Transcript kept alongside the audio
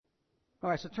All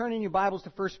right, so turn in your Bibles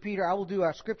to 1 Peter. I will do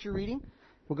our scripture reading.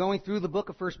 We're going through the book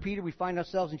of 1 Peter. We find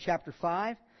ourselves in chapter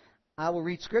 5. I will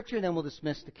read scripture and then we'll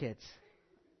dismiss the kids.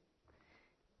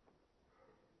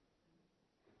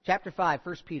 Chapter 5,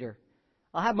 1 Peter.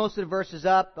 I'll have most of the verses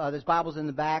up. There's Bibles in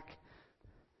the back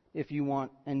if you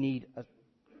want and need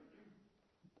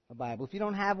a Bible. If you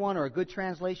don't have one or a good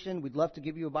translation, we'd love to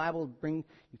give you a Bible. You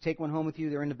take one home with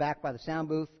you. They're in the back by the sound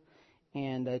booth.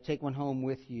 And take one home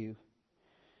with you.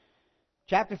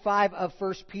 Chapter 5 of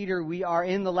 1 Peter, we are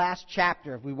in the last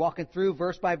chapter. If we walk it through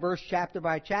verse by verse, chapter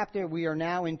by chapter, we are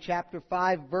now in chapter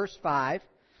 5, verse 5.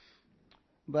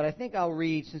 But I think I'll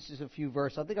read, since there's a few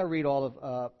verses, I think I'll read all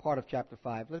of part of chapter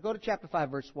 5. Let's go to chapter 5,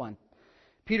 verse 1.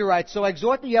 Peter writes, "So I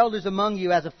exhort the elders among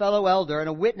you as a fellow elder and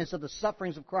a witness of the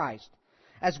sufferings of Christ,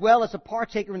 as well as a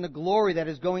partaker in the glory that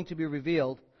is going to be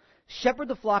revealed. Shepherd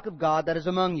the flock of God that is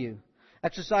among you,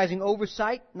 exercising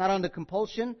oversight, not under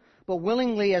compulsion, but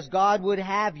willingly as God would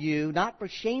have you, not for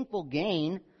shameful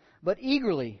gain, but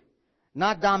eagerly,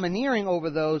 not domineering over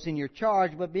those in your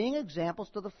charge, but being examples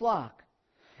to the flock.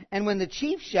 And when the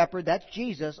chief shepherd, that's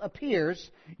Jesus,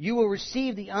 appears, you will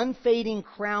receive the unfading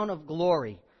crown of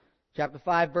glory." Chapter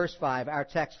 5, verse 5, our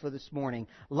text for this morning.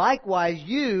 "Likewise,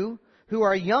 you who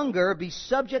are younger, be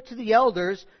subject to the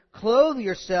elders, clothe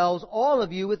yourselves, all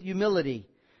of you, with humility.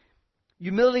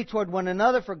 Humility toward one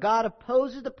another, for God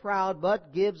opposes the proud,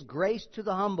 but gives grace to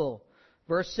the humble."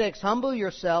 Verse 6, "Humble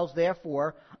yourselves,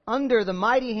 therefore, under the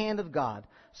mighty hand of God,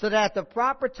 so that at the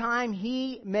proper time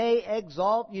He may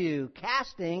exalt you,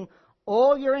 casting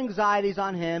all your anxieties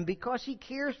on Him, because He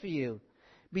cares for you.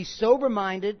 Be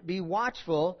sober-minded, be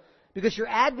watchful, because your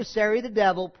adversary, the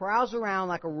devil, prowls around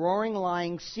like a roaring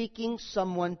lion, seeking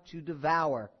someone to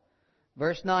devour."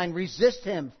 Verse 9, "Resist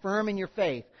him, firm in your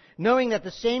faith, knowing that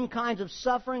the same kinds of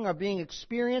suffering are being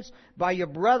experienced by your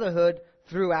brotherhood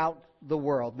throughout the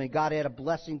world." May God add a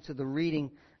blessing to the reading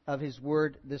of His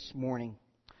Word this morning.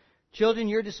 Children,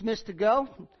 you're dismissed to go.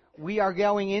 We are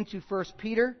going into 1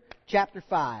 Peter chapter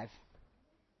 5.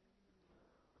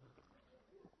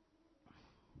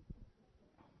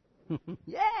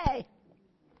 Yay!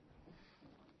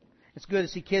 It's good to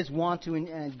see kids want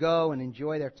to go and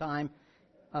enjoy their time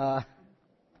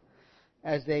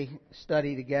as they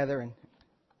study together. And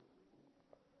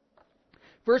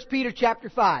 1 Peter chapter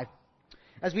 5.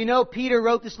 As we know, Peter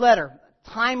wrote this letter,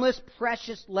 timeless,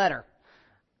 precious letter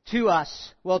to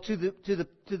us, well, to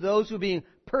those who are being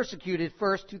persecuted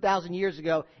first 2,000 years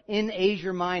ago in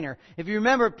Asia Minor. If you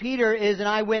remember, Peter is an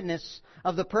eyewitness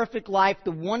of the perfect life,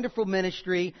 the wonderful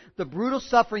ministry, the brutal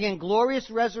suffering and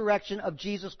glorious resurrection of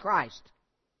Jesus Christ.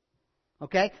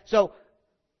 Okay? So,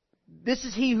 this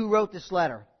is he who wrote this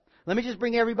letter. Let me just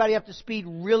bring everybody up to speed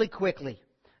really quickly.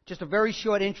 Just a very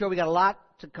short intro. We got a lot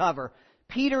to cover.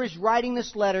 Peter is writing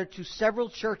this letter to several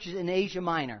churches in Asia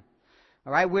Minor.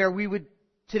 All right, where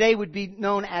today would be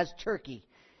known as Turkey.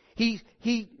 He's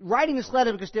writing this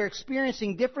letter because they're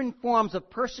experiencing different forms of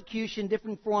persecution,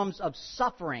 different forms of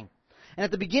suffering. And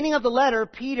at the beginning of the letter,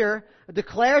 Peter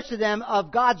declares to them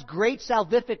of God's great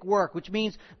salvific work, which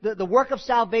means the work of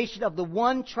salvation of the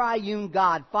one triune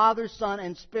God, Father, Son,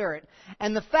 and Spirit.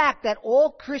 And the fact that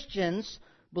all Christians,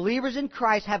 believers in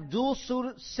Christ, have dual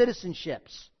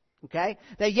citizenships. Okay?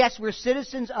 That yes, we're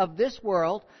citizens of this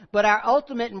world, but our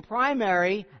ultimate and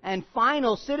primary and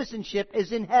final citizenship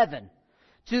is in heaven,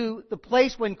 to the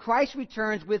place when Christ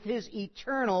returns with His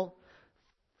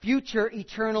future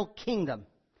eternal kingdom.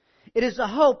 It is a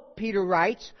hope, Peter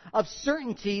writes, of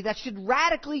certainty that should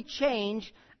radically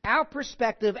change our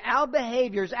perspective, our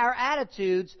behaviors, our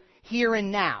attitudes here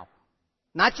and now.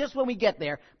 Not just when we get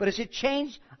there, but it should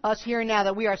change us here and now,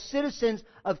 that we are citizens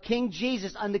of King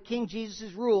Jesus under King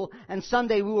Jesus' rule, and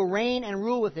someday we will reign and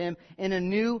rule with Him in a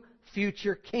new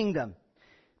future kingdom.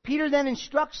 Peter then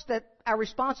instructs that our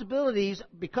responsibilities,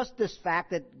 because of this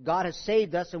fact that God has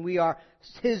saved us and we are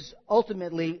His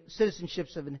ultimately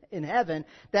citizenships in heaven,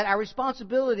 that our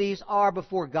responsibilities are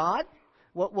before God,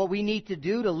 what we need to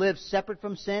do to live separate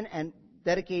from sin and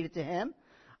dedicated to Him,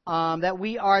 that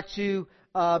we are to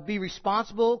be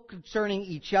responsible concerning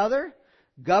each other,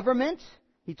 government.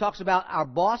 He talks about our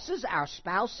bosses, our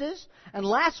spouses. And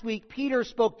last week, Peter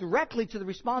spoke directly to the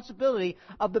responsibility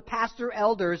of the pastor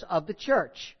elders of the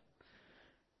church.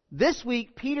 This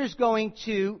week, Peter's going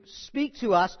to speak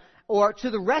to us, or to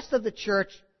the rest of the church,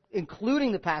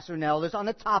 including the pastor and elders, on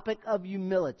the topic of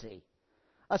humility.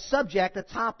 A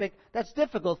topic that's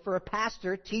difficult for a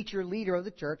pastor, teacher, leader of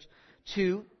the church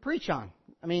to preach on.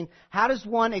 I mean, how does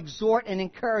one exhort and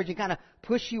encourage and kind of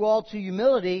push you all to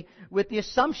humility with the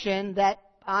assumption that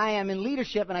I am in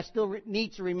leadership and I still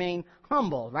need to remain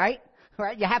humble, right?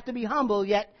 right? You have to be humble,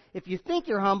 yet if you think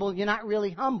you're humble, you're not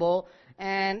really humble.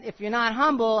 And if you're not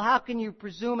humble, how can you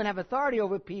presume and have authority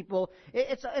over people?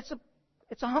 It's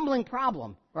a humbling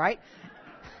problem, right?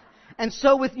 And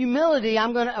so with humility,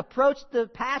 I'm going to approach the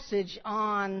passage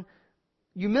on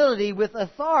humility with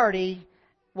authority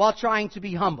while trying to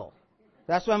be humble.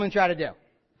 That's what I'm going to try to do.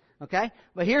 Okay?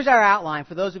 But here's our outline.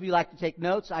 For those of you who like to take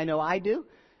notes, I know I do.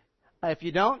 If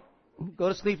you don't, go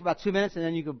to sleep for about 2 minutes and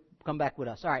then you can come back with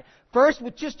us. All right. First,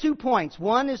 with just 2 points.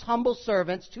 One is humble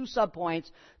servants, 2 subpoints.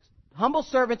 Humble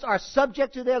servants are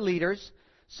subject to their leaders,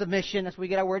 submission, that's where we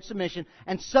get our word submission,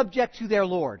 and subject to their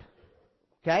Lord.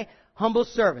 Okay? Humble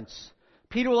servants.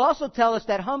 Peter will also tell us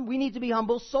that we need to be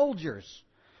humble soldiers.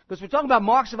 Because we're talking about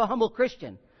marks of a humble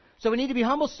Christian. So we need to be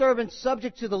humble servants,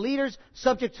 subject to the leaders,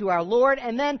 subject to our Lord,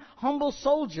 and then humble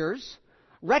soldiers,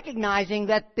 recognizing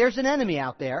that there's an enemy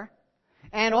out there,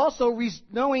 and also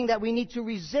knowing that we need to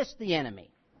resist the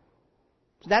enemy.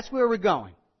 So that's where we're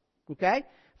going. Okay?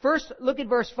 First, look at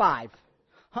verse 5.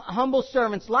 Humble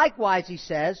servants, likewise, he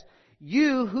says,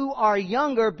 you who are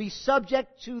younger, be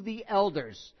subject to the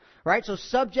elders. Right? So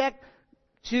subject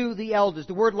to the elders.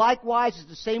 The word likewise is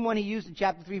the same one he used in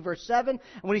chapter 3, verse 7. And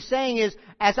what he's saying is,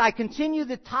 as I continue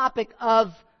the topic of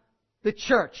the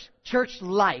church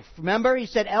life. Remember, he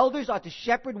said elders are to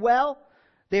shepherd well.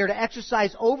 They are to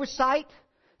exercise oversight,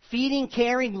 feeding,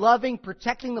 caring, loving,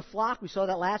 protecting the flock. We saw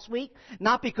that last week.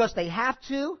 Not because they have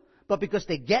to, but because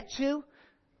they get to.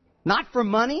 Not for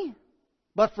money,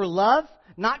 but for love.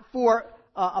 Not for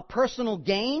a personal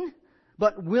gain,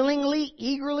 but willingly,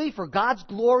 eagerly for God's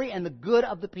glory and the good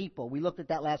of the people. We looked at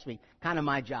that last week. Kind of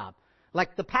my job.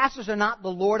 Like the pastors are not the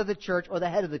Lord of the church or the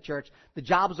head of the church. The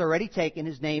job is already taken.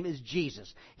 His name is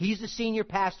Jesus. He's the senior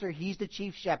pastor. He's the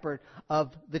chief shepherd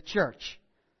of the church.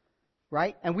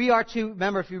 Right? And we are to,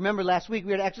 remember, if you remember last week,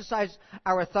 we are to exercise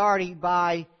our authority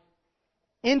by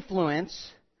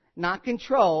influence, not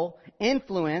control,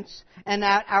 influence, and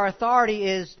that our authority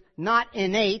is not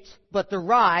innate, but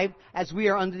derived as we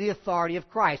are under the authority of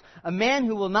Christ. A man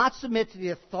who will not submit to the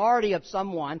authority of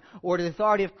someone or to the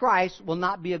authority of Christ will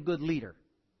not be a good leader.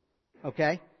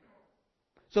 Okay?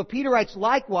 So Peter writes,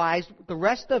 likewise, the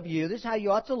rest of you, this is how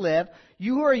you ought to live,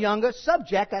 you who are younger,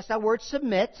 subject, that's that word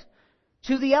submit,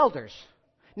 to the elders.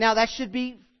 Now that should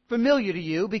be familiar to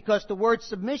you because the word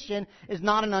submission is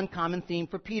not an uncommon theme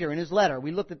for Peter in his letter.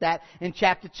 We looked at that in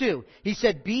chapter 2. He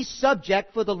said, be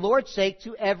subject for the Lord's sake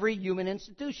to every human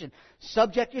institution.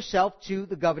 Subject yourself to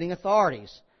the governing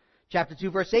authorities. Chapter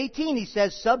 2 verse 18 he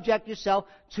says, subject yourself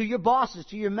to your bosses,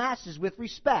 to your masters with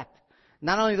respect.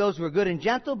 Not only those who are good and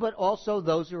gentle, but also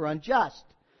those who are unjust.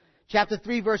 Chapter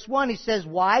 3 verse 1 he says,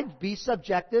 wives, be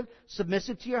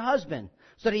submissive to your husband.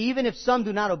 So that even if some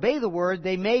do not obey the word,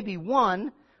 they may be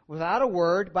won without a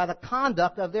word by the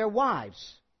conduct of their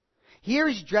wives. Here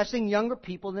he's addressing younger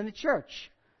people in the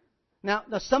church. Now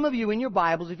some of you in your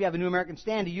Bibles, if you have a New American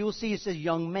Standard, you will see it says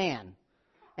young man.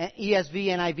 And ESV,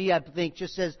 NIV, I think,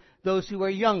 just says those who are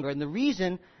younger. And the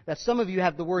reason that some of you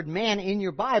have the word man in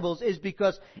your Bibles is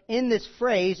because in this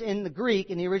phrase, in the Greek,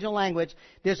 in the original language,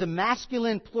 there's a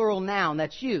masculine plural noun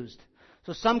that's used.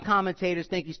 So some commentators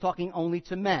think he's talking only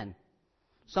to men.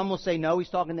 Some will say, no, he's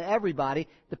talking to everybody.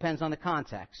 Depends on the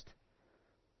context.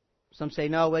 Some say,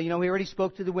 no, well, we already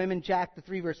spoke to the women, chapter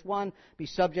 3, verse 1, be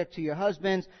subject to your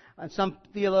husbands. And some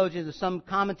theologians or some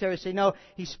commentaries say, no,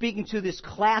 he's speaking to this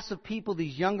class of people,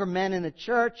 these younger men in the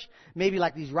church, maybe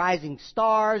like these rising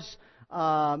stars.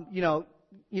 You know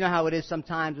how it is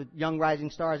sometimes with young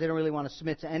rising stars. They don't really want to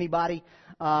submit to anybody.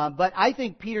 But I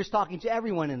think Peter's talking to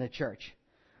everyone in the church.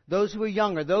 Those who are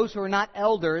younger, those who are not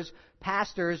elders,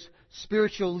 pastors,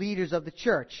 spiritual leaders of the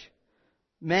church,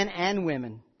 men and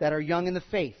women that are young in the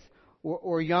faith,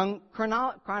 or young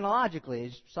chronologically,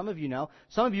 as some of you know.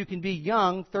 Some of you can be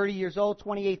young, 30 years old,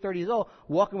 28, 30 years old,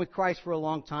 walking with Christ for a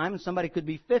long time, and somebody could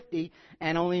be 50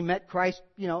 and only met Christ,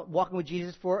 walking with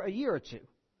Jesus for a year or two,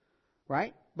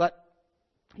 right? But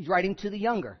he's writing to the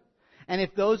younger. And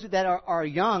if those that are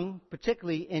young,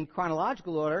 particularly in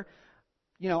chronological order,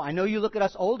 I know you look at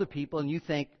us older people and you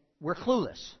think we're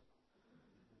clueless.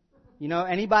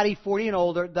 Anybody 40 and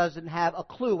older doesn't have a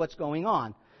clue what's going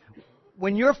on.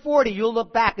 When you're 40, you'll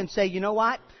look back and say, you know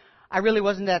what? I really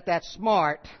wasn't that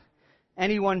smart.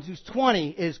 Anyone who's 20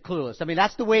 is clueless. I mean,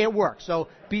 that's the way it works. So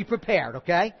be prepared,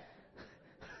 okay?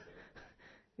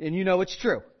 And it's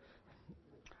true.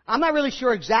 I'm not really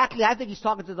sure exactly. I think he's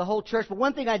talking to the whole church. But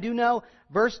one thing I do know,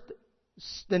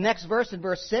 the next verse in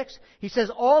verse 6, he says,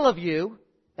 all of you,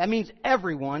 that means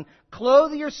everyone,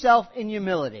 clothe yourself in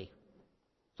humility.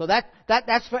 So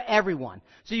that's for everyone.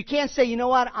 So you can't say, you know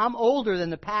what, I'm older than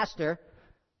the pastor.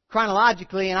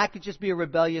 chronologically, and I could just be a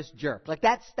rebellious jerk. Like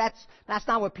that's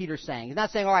not what Peter's saying. He's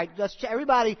not saying, all right,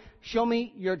 everybody show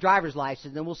me your driver's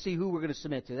license and we'll see who we're going to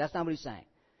submit to. That's not what he's saying.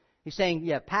 He's saying,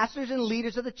 yeah, pastors and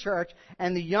leaders of the church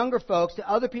and the younger folks, the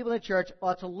other people in the church,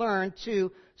 ought to learn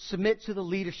to submit to the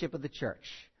leadership of the church.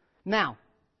 Now,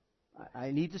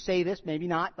 I need to say this, maybe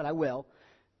not, but I will.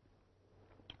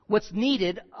 What's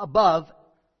needed above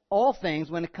all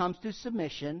things when it comes to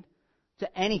submission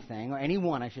to anything, or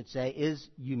anyone, I should say, is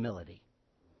humility.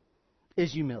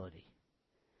 Is humility.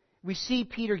 We see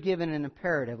Peter given an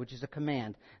imperative, which is a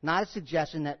command, not a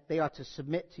suggestion that they ought to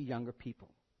submit to younger people.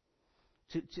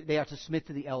 They are to submit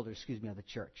to the elders, of the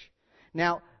church.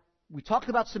 Now, we talked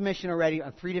about submission already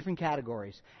on 3 different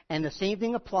categories, and the same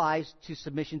thing applies to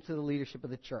submission to the leadership of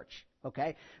the church.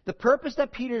 Okay? The purpose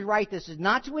that Peter writes this is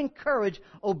not to encourage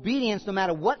obedience no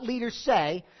matter what leaders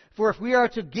say, for if we are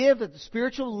to give, that the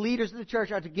spiritual leaders of the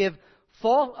church are to give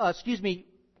ungodly,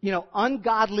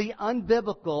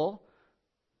 unbiblical,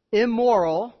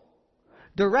 immoral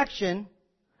direction,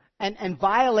 and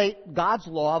violate God's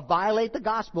law, violate the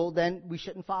gospel, then we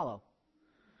shouldn't follow.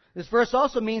 This verse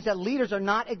also means that leaders are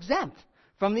not exempt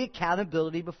from the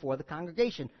accountability before the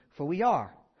congregation, for we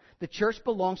are. The church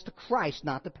belongs to Christ,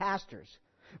 not the pastors.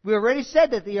 We already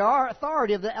said that the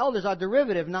authority of the elders are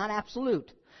derivative, not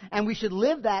absolute. And we should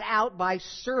live that out by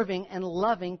serving and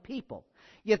loving people.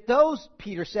 Yet those,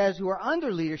 Peter says, who are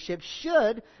under leadership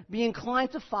should be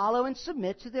inclined to follow and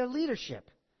submit to their leadership.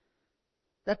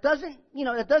 That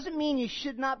doesn't mean you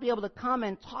should not be able to come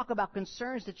and talk about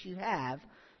concerns that you have.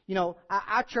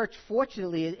 Our church,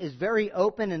 fortunately, is very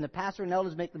open, and the pastor and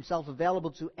elders make themselves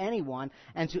available to anyone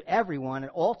and to everyone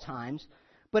at all times.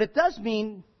 But it does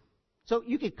mean, so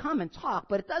you could come and talk,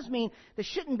 but it does mean there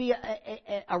shouldn't be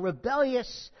a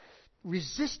rebellious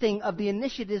resisting of the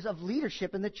initiatives of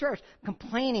leadership in the church,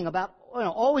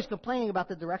 always complaining about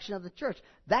the direction of the church.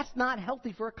 That's not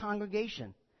healthy for a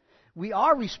congregation. We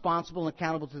are responsible and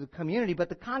accountable to the community, but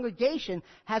the congregation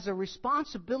has a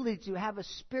responsibility to have a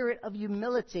spirit of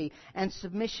humility and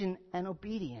submission and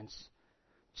obedience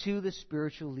to the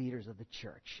spiritual leaders of the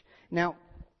church. Now,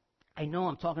 I know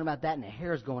I'm talking about that and the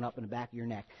hair is going up in the back of your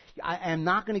neck. I am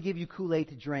not going to give you Kool-Aid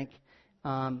to drink.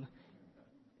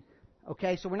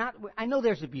 Okay, so I know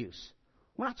there's abuse.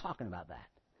 We're not talking about that.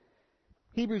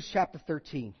 Hebrews chapter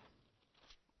 13.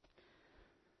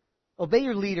 Obey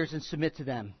your leaders and submit to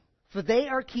them, for they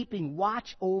are keeping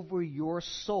watch over your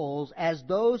souls as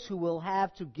those who will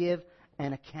have to give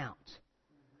an account.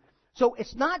 So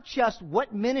it's not just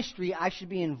what ministry I should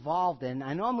be involved in.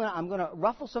 I know I'm going to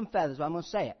ruffle some feathers, but I'm going to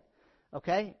say it.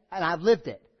 Okay? And I've lived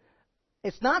it.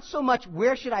 It's not so much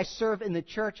where should I serve in the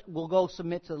church, we'll go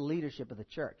submit to the leadership of the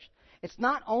church. It's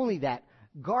not only that.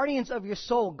 Guardians of your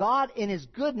soul, God in His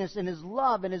goodness and His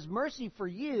love and His mercy for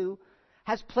you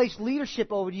has placed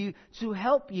leadership over you to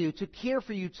help you, to care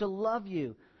for you, to love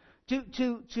you,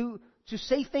 to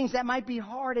say things that might be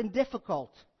hard and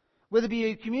difficult. Whether it be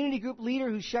a community group leader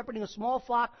who's shepherding a small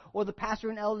flock or the pastor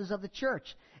and elders of the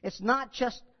church. It's not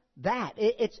just that.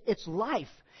 It's life.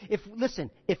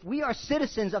 If we are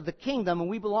citizens of the kingdom and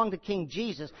we belong to King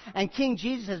Jesus, and King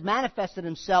Jesus has manifested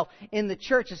Himself in the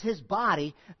church as His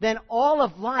body, then all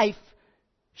of life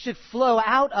should flow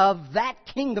out of that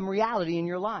kingdom reality in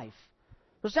your life.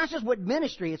 It's not just what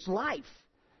ministry, it's life.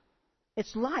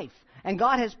 It's life. And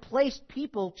God has placed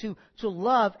people to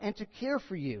love and to care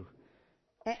for you.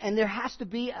 And there has to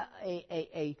be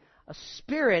a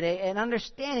spirit, an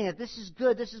understanding that this is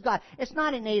good, this is God. It's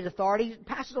not innate authority.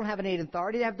 Pastors don't have innate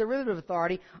authority. They have derivative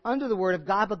authority under the Word of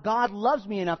God. But God loves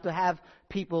me enough to have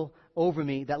people over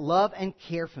me that love and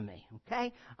care for me.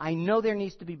 Okay? I know there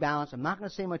needs to be balance. I'm not going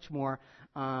to say much more.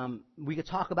 We could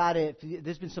talk about it. If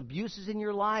there's been some abuses in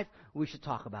your life, we should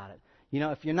talk about it.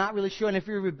 If you're not really sure, and if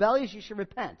you're rebellious, you should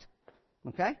repent.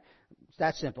 Okay? It's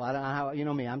that simple. I don't know how, you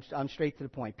know me. I'm straight to the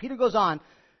point. Peter goes on,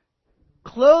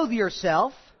 clothe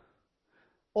yourself,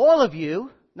 all of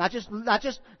you, not just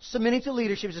submitting to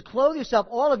leadership, he says, clothe yourself,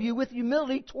 all of you, with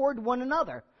humility toward one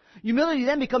another. Humility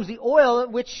then becomes the oil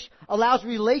which allows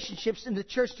relationships in the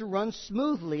church to run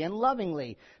smoothly and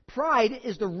lovingly. Pride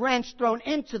is the wrench thrown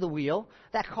into the wheel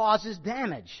that causes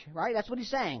damage, right? That's what he's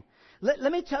saying.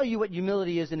 Let me tell you what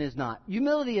humility is and is not.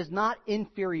 Humility is not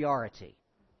inferiority.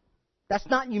 That's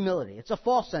not humility. It's a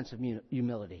false sense of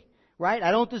humility, right?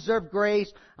 I don't deserve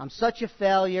grace. I'm such a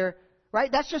failure, right?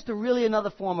 That's just really another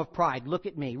form of pride. Look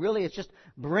at me. Really, it's just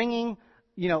bringing,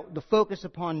 the focus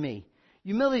upon me.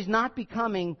 Humility is not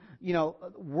becoming,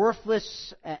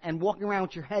 worthless and walking around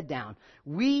with your head down.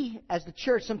 We, as the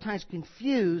church, sometimes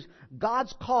confuse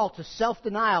God's call to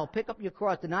self-denial, pick up your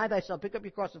cross, deny thyself, pick up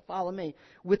your cross and follow me,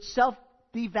 with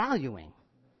self-devaluing.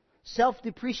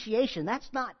 self-depreciation. That's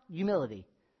not humility.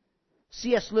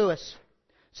 C.S. Lewis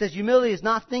says humility is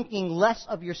not thinking less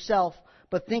of yourself,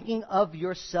 but thinking of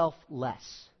yourself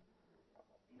less.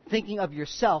 Thinking of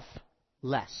yourself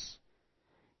less.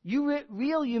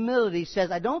 Real humility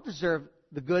says, I don't deserve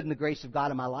the good and the grace of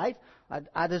God in my life.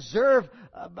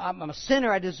 I'm a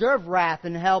sinner, I deserve wrath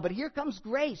and hell, but here comes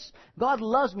grace. God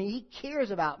loves me, He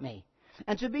cares about me.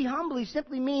 And to be humble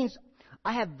simply means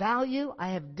I have value, I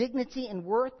have dignity and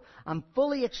worth, I'm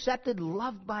fully accepted,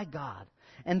 loved by God.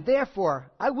 And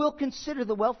therefore, I will consider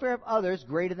the welfare of others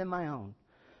greater than my own.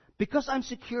 Because I'm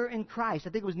secure in Christ.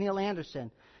 I think it was Neil Anderson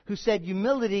who said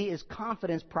humility is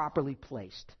confidence properly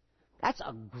placed. That's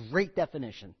a great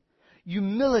definition.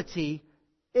 Humility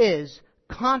is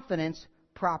confidence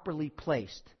properly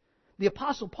placed. The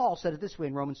Apostle Paul said it this way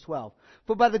in Romans 12.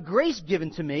 For by the grace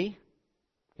given to me,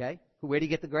 okay, where do you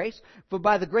get the grace? For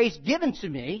by the grace given to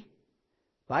me,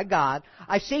 by God,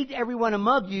 I say to everyone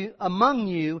among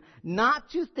you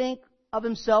not to think of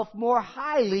himself more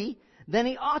highly than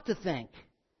he ought to think,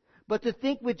 but to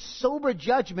think with sober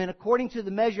judgment according to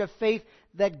the measure of faith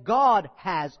that God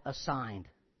has assigned.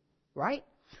 Right?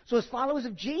 So as followers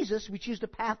of Jesus, we choose the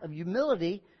path of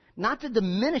humility, not to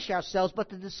diminish ourselves, but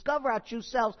to discover our true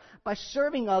selves by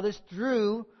serving others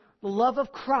through the love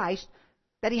of Christ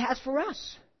that He has for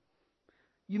us.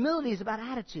 Humility is about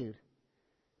attitude,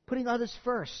 putting others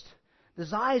first. The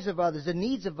desires of others, the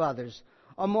needs of others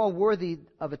are more worthy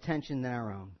of attention than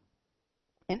our own.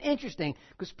 And interesting,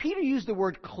 because Peter used the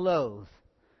word clothe.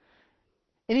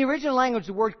 In the original language,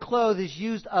 the word clothe is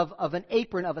used of an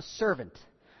apron of a servant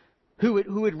who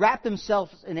would wrap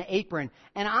themselves in an apron.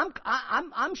 And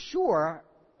I'm sure,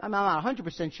 I'm not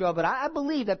 100% sure, but I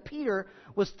believe that Peter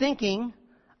was thinking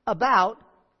about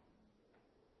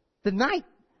the night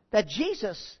that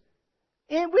Jesus,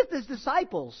 and with His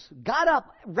disciples, got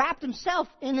up, wrapped Himself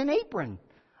in an apron,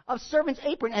 a servant's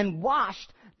apron, and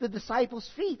washed the disciples'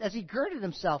 feet as He girded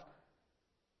Himself.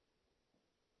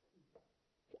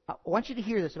 I want you to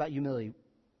hear this about humility.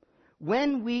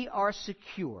 When we are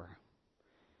secure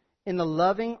in the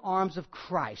loving arms of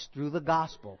Christ through the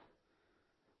gospel,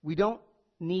 we don't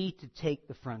need to take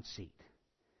the front seat.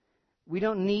 We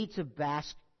don't need to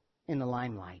bask in the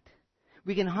limelight.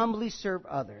 We can humbly serve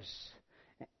others.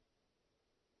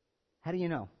 How do you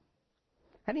know?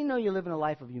 How do you know you're living a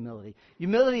life of humility?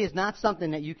 Humility is not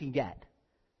something that you can get.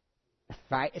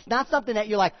 Right? It's not something that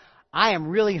you're like, I am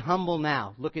really humble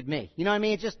now. Look at me. You know what I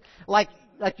mean? It's just like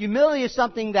humility is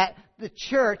something that the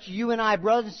church, you and I,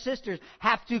 brothers and sisters,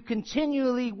 have to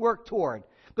continually work toward.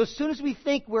 Because as soon as we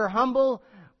think we're humble,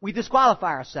 we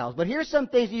disqualify ourselves. But here's some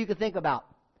things that you can think about.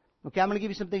 Okay, I'm going to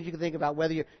give you some things you can think about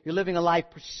whether you're living a life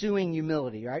pursuing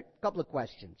humility, right? A couple of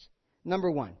questions.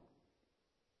 Number one.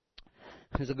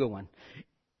 Here's a good one.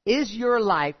 Is your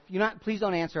life, please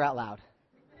don't answer out loud.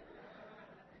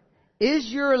 Is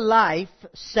your life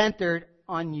centered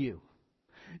on you?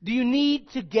 Do you need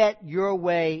to get your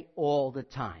way all the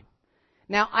time?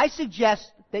 Now, I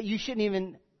suggest that you shouldn't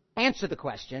even answer the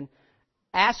question.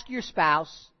 Ask your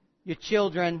spouse, your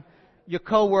children, your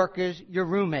coworkers, your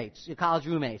roommates, your college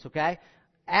roommates, okay?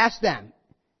 Ask them.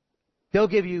 They'll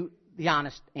give you the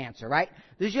honest answer, right?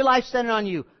 Is your life centered on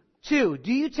you? 2,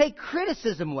 do you take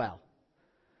criticism well?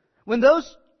 When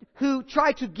those who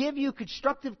try to give you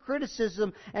constructive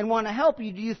criticism and want to help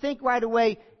you, do you think right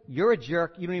away, you're a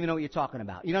jerk, you don't even know what you're talking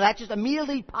about? That just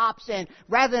immediately pops in,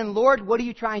 rather than, Lord, what are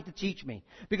you trying to teach me?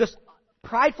 Because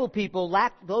prideful people,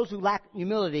 those who lack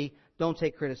humility, don't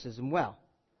take criticism well,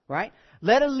 right?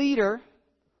 Let a leader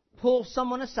pull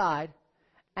someone aside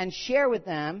and share with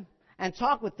them and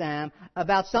talk with them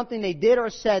about something they did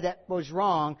or said that was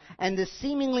wrong, and the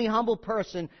seemingly humble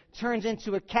person turns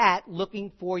into a cat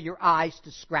looking for your eyes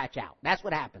to scratch out. That's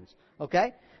what happens,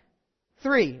 okay?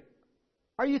 3,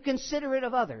 are you considerate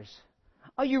of others?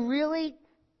 Do you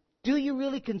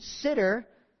really consider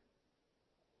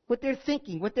what they're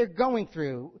thinking, what they're going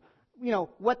through,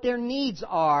 what their needs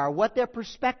are, what their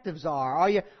perspectives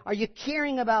are? Are you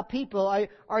caring about people?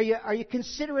 Are you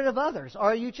considerate of others?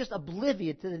 Or are you just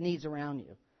oblivious to the needs around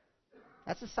you?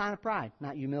 That's a sign of pride,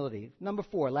 not humility. Number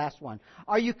 4, last one.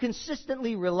 Are you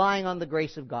consistently relying on the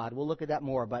grace of God? We'll look at that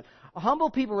more, but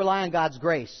humble people rely on God's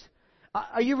grace.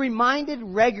 Are you reminded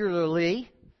regularly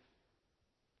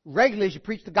as you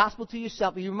preach the gospel to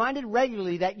yourself, are you reminded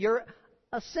regularly that you're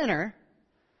a sinner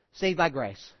saved by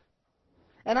grace?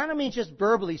 And I don't mean just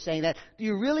verbally saying that. Do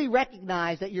you really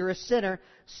recognize that you're a sinner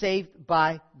saved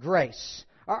by grace?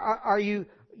 Are you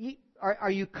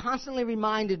constantly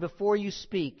reminded before you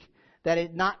speak that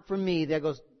it's not for me, there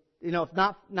goes, if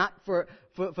not for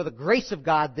the grace of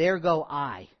God, there go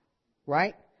I,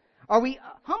 right? Are we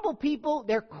humble people?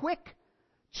 They're quick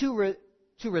to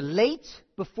relate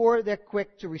before they're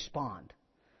quick to respond.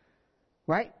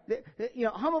 Right?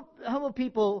 Humble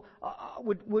people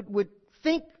would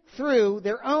think through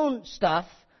their own stuff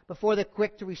before they're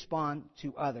quick to respond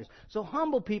to others. So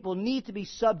humble people need to be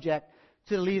subject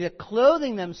to the leader,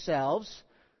 clothing themselves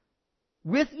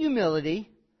with humility,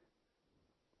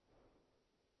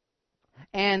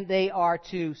 and they are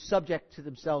to subject to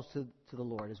themselves to the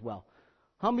Lord as well.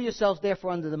 Humble yourselves,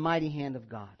 therefore, under the mighty hand of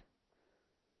God.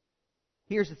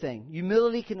 Here's the thing.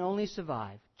 Humility can only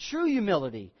survive. True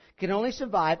humility can only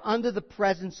survive under the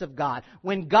presence of God.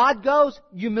 When God goes,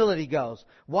 humility goes.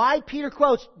 Why? Peter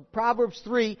quotes Proverbs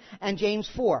 3 and James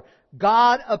 4.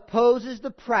 God opposes the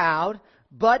proud,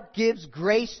 but gives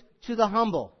grace to the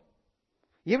humble.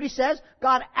 You hear what he says?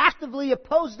 God actively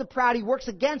opposes the proud. He works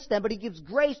against them, but he gives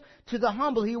grace to the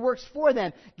humble. He works for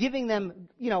them, giving them,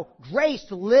 grace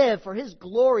to live for his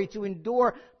glory, to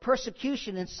endure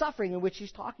persecution and suffering, in which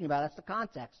he's talking about. That's the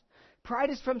context.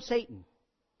 Pride is from Satan.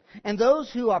 And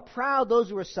those who are proud, those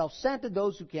who are self-centered,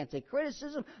 those who can't take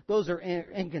criticism, those who are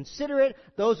inconsiderate,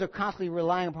 those who are constantly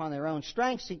relying upon their own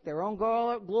strength, seek their own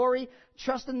glory,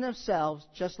 trust in themselves,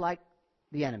 just like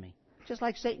the enemy, just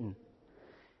like Satan.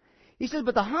 He says,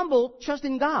 but the humble trust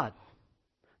in God.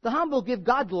 The humble give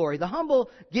God glory. The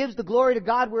humble gives the glory to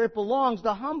God where it belongs.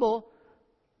 The humble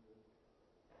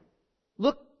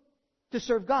look to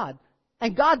serve God.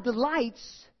 And God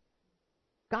delights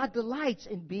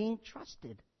in being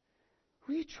trusted.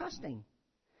 Who are you trusting?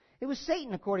 It was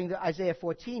Satan, according to Isaiah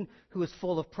 14, who was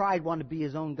full of pride, wanted to be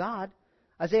his own God.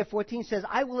 Isaiah 14 says,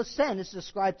 I will ascend, this is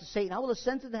ascribed to Satan, I will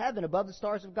ascend to the heaven above the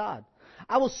stars of God.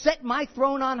 I will set my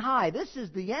throne on high. This is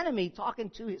the enemy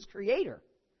talking to his creator.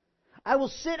 I will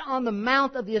sit on the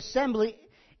mount of the assembly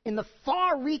in the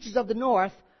far reaches of the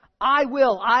north. I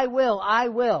will.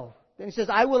 Then he says,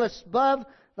 I will above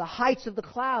the heights of the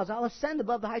clouds. I'll ascend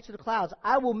above the heights of the clouds.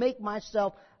 I will make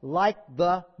myself like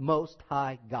the Most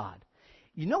High God.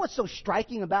 You know what's so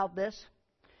striking about this?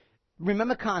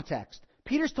 Remember context.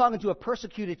 Peter's talking to a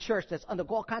persecuted church that's under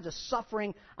all kinds of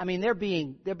suffering. I mean, they're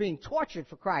being tortured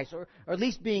for Christ, or at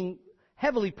least being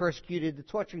heavily persecuted. The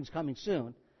torturing's coming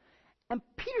soon. And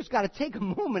Peter's got to take a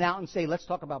moment out and say, let's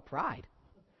talk about pride.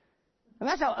 And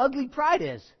that's how ugly pride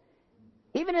is.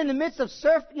 Even in the midst of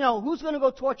who's going to go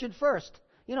tortured first?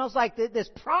 It's like there's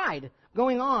pride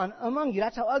going on among you.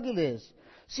 That's how ugly it is.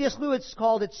 C.S. Lewis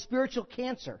called it spiritual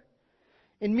cancer.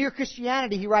 In Mere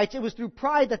Christianity, he writes, it was through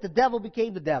pride that the devil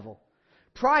became the devil.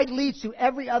 Pride leads to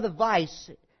every other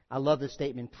vice. I love this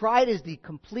statement. Pride is the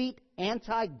complete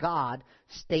anti-God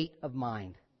state of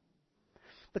mind.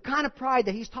 The kind of pride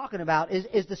that he's talking about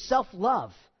is the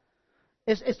self-love.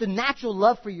 It's the natural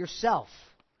love for yourself.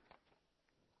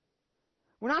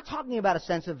 We're not talking about a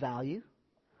sense of value,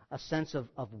 a sense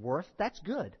of worth. That's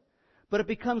good. But it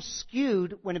becomes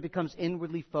skewed when it becomes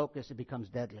inwardly focused. It becomes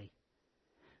deadly.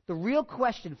 The real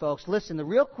question, folks, listen, the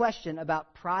real question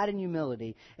about pride and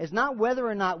humility is not whether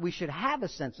or not we should have a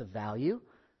sense of value,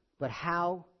 but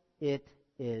how it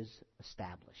is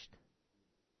established.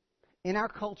 In our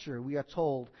culture, we are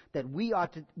told that we are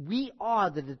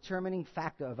the determining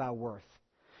factor of our worth.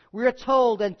 We are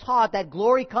told and taught that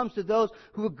glory comes to those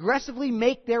who aggressively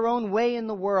make their own way in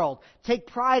the world. Take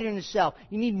pride in yourself.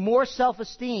 You need more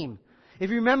self-esteem. If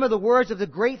you remember the words of the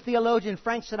great theologian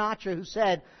Frank Sinatra, who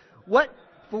said,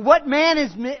 For what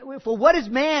is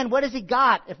man, what has he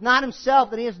got? If not himself,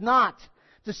 then he is not.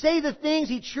 To say the things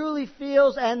he truly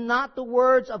feels and not the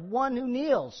words of one who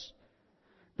kneels.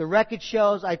 The record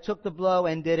shows I took the blow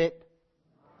and did it.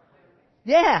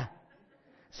 Yeah.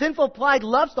 Sinful pride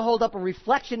loves to hold up a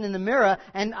reflection in the mirror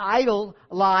and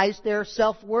idolize their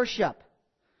self-worship.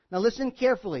 Now listen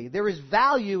carefully. There is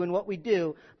value in what we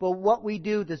do, but what we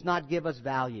do does not give us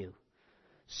value.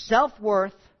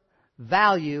 Self-worth,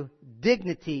 value,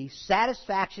 dignity,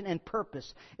 satisfaction, and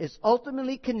purpose is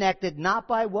ultimately connected not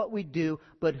by what we do,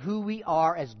 but who we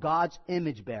are as God's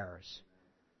image bearers.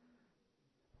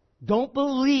 Don't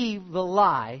believe the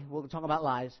lie, we'll talk about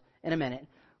lies in a minute,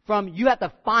 from you have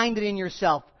to find it in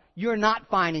yourself. You're not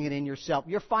finding it in yourself.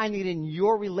 You're finding it in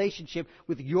your relationship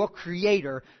with your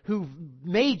Creator who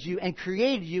made you and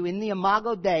created you in the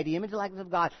Imago Dei, the image and likeness of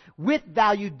God, with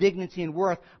value, dignity, and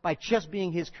worth by just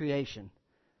being His creation.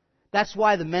 That's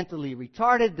why the mentally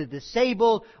retarded, the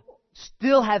disabled,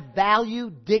 still have value,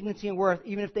 dignity, and worth,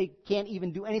 even if they can't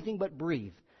even do anything but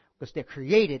breathe. Because they're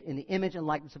created in the image and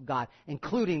likeness of God,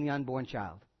 including the unborn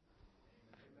child.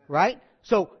 Right?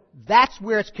 So that's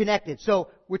where it's connected. So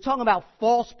we're talking about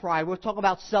false pride. We're talking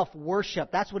about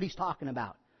self-worship. That's what he's talking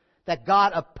about. That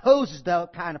God opposes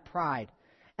that kind of pride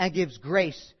and gives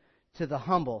grace to the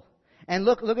humble. And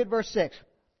look at verse 6.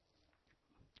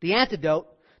 The antidote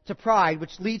to pride,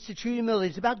 which leads to true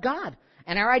humility, is about God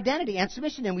and our identity and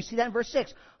submission. And we see that in verse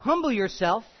 6. Humble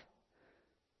yourself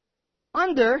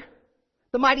under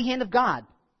the mighty hand of God,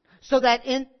 so that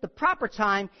in the proper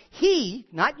time, He,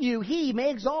 not you, He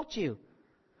may exalt you.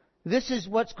 This is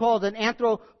what's called an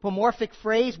anthropomorphic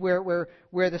phrase, where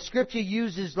the Scripture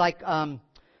uses like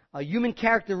human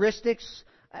characteristics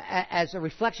as a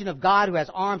reflection of God, who has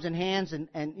arms and hands,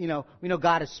 and we know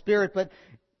God is spirit. But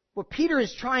what Peter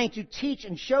is trying to teach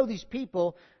and show these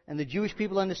people, and the Jewish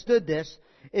people understood this,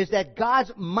 is that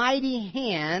God's mighty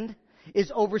hand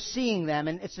is overseeing them.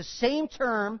 And it's the same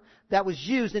term that was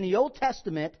used in the Old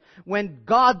Testament when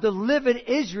God delivered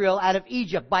Israel out of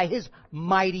Egypt by His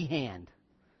mighty hand.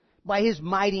 By His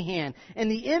mighty hand. And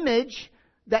the image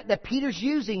that Peter's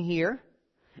using here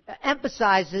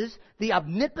emphasizes the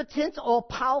omnipotent,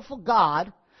 all-powerful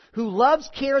God who loves,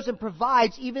 cares, and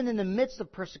provides even in the midst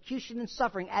of persecution and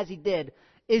suffering, as He did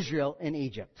Israel in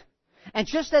Egypt. And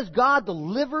just as God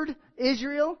delivered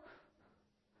Israel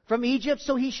from Egypt,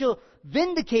 so He shall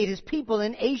vindicate His people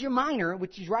in Asia Minor,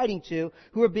 which He's writing to,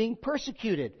 who are being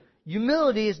persecuted.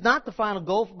 Humility is not the final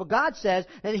goal, but God says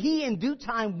that He in due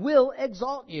time will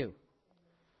exalt you.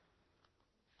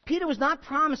 Peter was not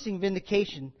promising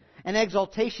vindication and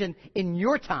exaltation in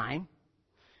your time,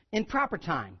 in proper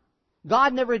time.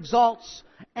 God never exalts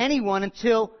anyone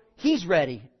until He's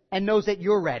ready and knows that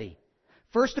you're ready.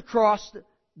 First the cross,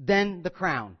 then the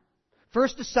crown.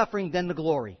 First the suffering, then the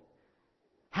glory.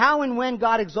 How and when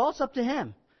God exalts, up to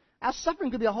Him. Our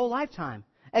suffering could be a whole lifetime.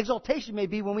 Exaltation may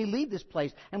be when we leave this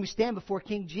place and we stand before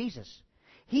King Jesus.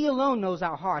 He alone knows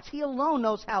our hearts. He alone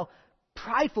knows how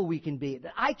prideful we can be,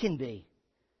 that I can be.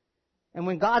 And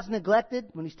when God's neglected,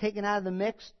 when He's taken out of the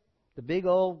mix, the big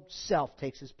old self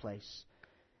takes His place.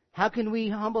 How can we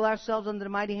humble ourselves under the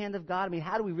mighty hand of God? I mean,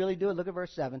 how do we really do it? Look at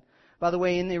verse 7. By the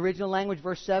way, in the original language,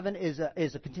 verse 7 is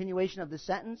a continuation of the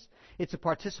sentence. It's a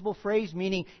participle phrase,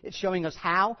 meaning it's showing us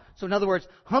how. So in other words,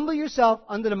 humble yourself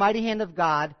under the mighty hand of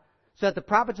God, so at the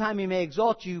proper time He may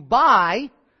exalt you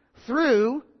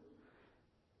through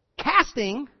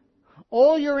casting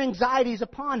all your anxieties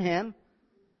upon Him,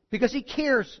 because He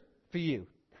cares for you.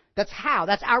 That's how.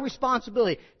 That's our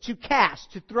responsibility, to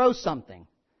cast, to throw something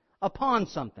upon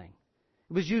something.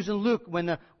 It was used in Luke when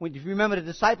if you remember, the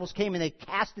disciples came and they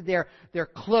casted their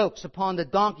cloaks upon the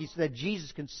donkey so that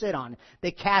Jesus could sit on it.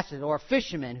 They cast it. Or a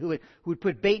fisherman who would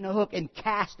put bait in a hook and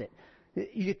cast it.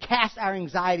 You cast our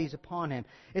anxieties upon Him.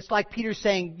 It's like Peter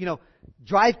saying,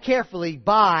 drive carefully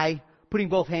by putting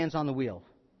both hands on the wheel.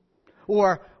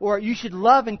 Or you should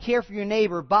love and care for your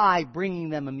neighbor by bringing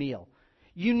them a meal.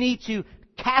 You need to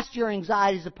cast your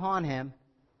anxieties upon Him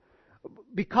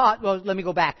let me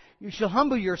go back. You shall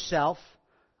humble yourself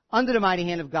under the mighty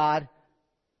hand of God.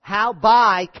 How?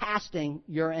 By casting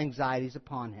your anxieties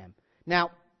upon Him.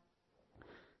 Now,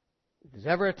 if there's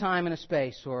ever a time and a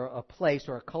space or a place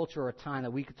or a culture or a time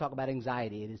that we could talk about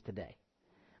anxiety, it is today.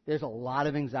 There's a lot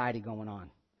of anxiety going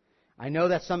on. I know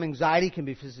that some anxiety can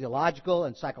be physiological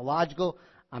and psychological.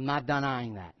 I'm not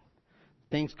denying that.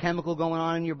 Things chemical going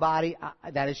on in your body,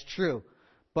 that is true.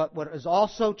 But what is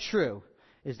also true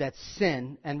is that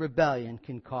sin and rebellion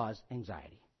can cause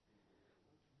anxiety.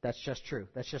 That's just true.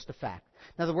 That's just a fact.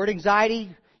 Now, the word anxiety,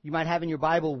 you might have in your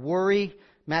Bible worry.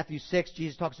 Matthew 6,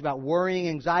 Jesus talks about worrying,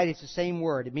 anxiety. It's the same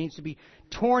word. It means to be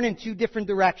torn in two different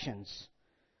directions.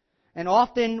 And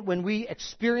often when we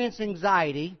experience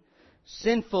anxiety,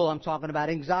 sinful, I'm talking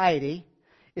about anxiety,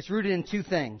 it's rooted in two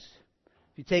things.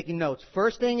 If you're taking notes.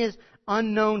 First thing is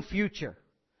unknown future.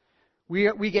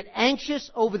 We get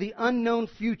anxious over the unknown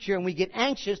future, and we get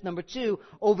anxious, number two,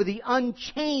 over the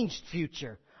unchanged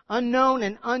future. Unknown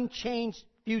and unchanged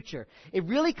future. It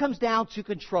really comes down to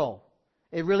control.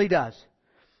 It really does.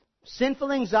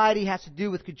 Sinful anxiety has to do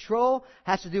with control,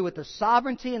 has to do with the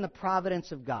sovereignty and the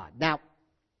providence of God. Now,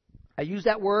 I use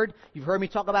that word. You've heard me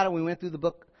talk about it when we went through the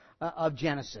book of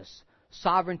Genesis.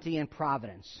 Sovereignty and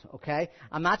providence, okay?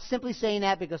 I'm not simply saying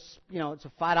that because, it's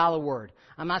a $5 word.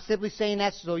 I'm not simply saying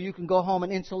that so you can go home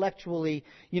and intellectually,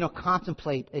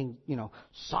 contemplate,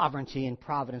 sovereignty and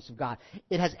providence of God.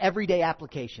 It has everyday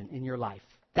application in your life.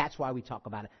 That's why we talk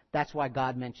about it. That's why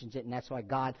God mentions it, and that's why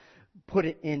God put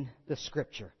it in the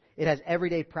Scripture. It has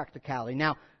everyday practicality.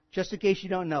 Now, just in case you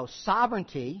don't know,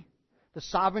 sovereignty, the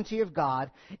sovereignty of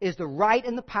God, is the right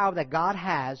and the power that God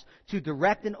has to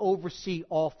direct and oversee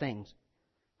all things.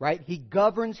 Right? He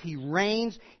governs, He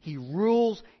reigns, He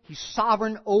rules, He's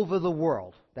sovereign over the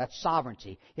world. That's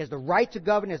sovereignty. He has the right to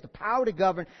govern, He has the power to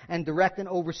govern and direct and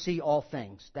oversee all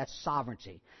things. That's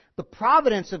sovereignty. The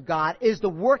providence of God is the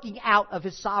working out of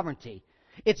His sovereignty.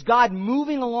 It's God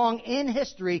moving along in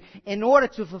history in order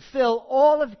to fulfill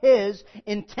all of His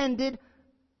intended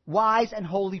wise and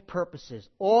holy purposes.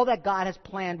 All that God has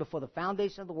planned before the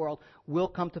foundation of the world will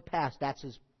come to pass. That's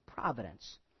His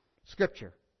providence.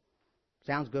 Scripture.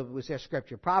 Sounds good, but we say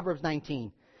Scripture. Proverbs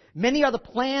 19. Many are the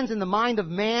plans in the mind of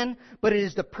man, but it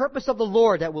is the purpose of the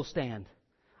Lord that will stand.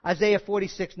 Isaiah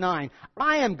 46:9.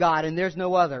 I am God and there's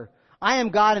no other. I am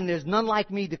God and there's none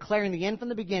like me, declaring the end from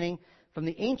the beginning, from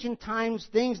the ancient times,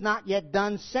 things not yet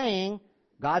done, saying,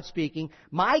 God speaking,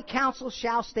 my counsel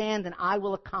shall stand and I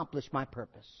will accomplish my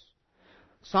purpose.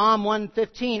 Psalm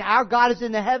 115, our God is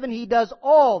in the heaven, He does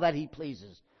all that He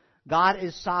pleases. God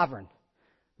is sovereign.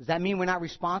 Does that mean we're not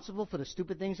responsible for the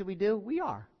stupid things that we do? We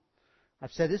are.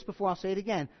 I've said this before, I'll say it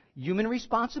again. Human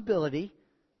responsibility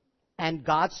and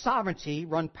God's sovereignty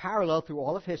run parallel through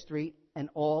all of history and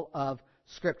all of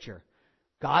Scripture.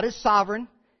 God is sovereign.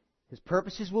 His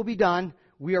purposes will be done.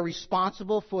 We are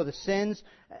responsible for the sins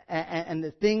and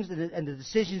the things and the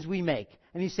decisions we make.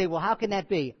 And you say, well, how can that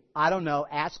be? I don't know.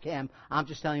 Ask Him. I'm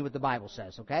just telling you what the Bible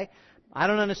says, okay? I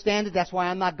don't understand it. That's why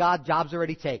I'm not God. Job's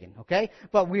already taken, okay?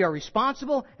 But we are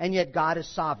responsible, and yet God is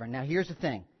sovereign. Now, here's the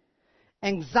thing.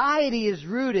 Anxiety is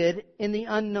rooted in the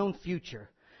unknown future.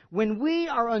 When we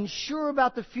are unsure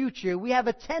about the future, we have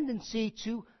a tendency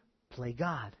to play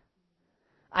God.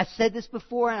 I've said this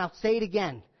before, and I'll say it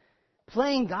again.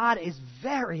 Playing God is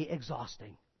very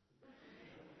exhausting.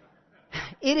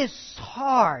 It is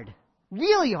hard,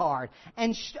 really hard,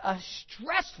 and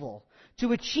stressful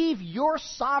to achieve your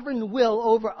sovereign will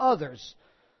over others,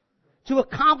 to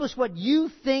accomplish what you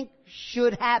think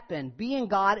should happen. Being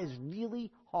God is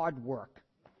really hard work.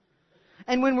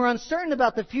 And when we're uncertain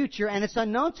about the future and it's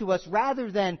unknown to us,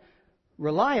 rather than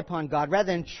rely upon God,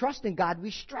 rather than trust in God,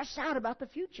 we stress out about the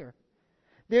future.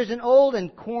 There's an old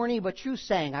and corny but true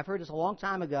saying. I've heard this a long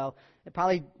time ago. It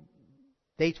probably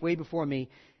dates way before me.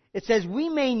 It says, we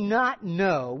may not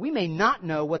know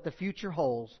what the future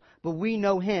holds, but we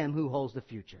know Him who holds the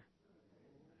future.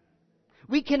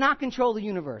 We cannot control the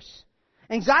universe.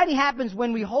 Anxiety happens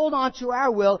when we hold on to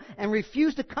our will and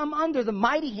refuse to come under the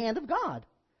mighty hand of God.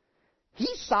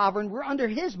 He's sovereign. We're under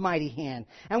His mighty hand.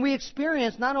 And we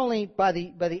experience not only by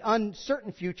the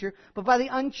uncertain future, but by the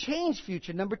unchanged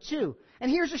future, number 2. And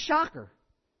here's a shocker.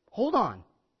 Hold on.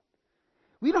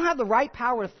 We don't have the right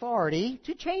power and authority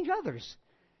to change others.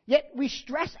 Yet we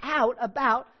stress out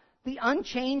about the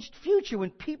unchanged future when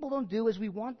people don't do as we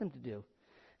want them to do.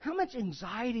 How much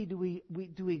anxiety do we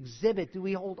exhibit, do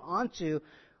we hold on to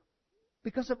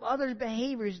because of other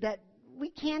behaviors that we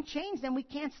can't change them, we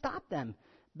can't stop them?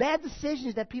 Bad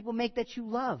decisions that people make that you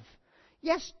love.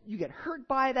 Yes, you get hurt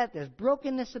by that, there's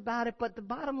brokenness about it, but the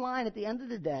bottom line at the end of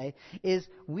the day is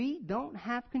we don't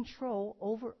have control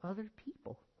over other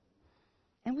people.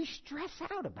 And we stress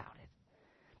out about it.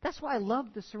 That's why I love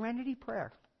the serenity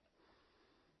prayer.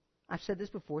 I've said this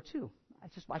before too. I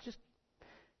just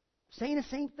saying the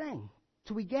same thing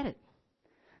till we get it.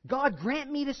 God, grant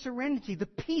me the serenity, the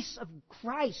peace of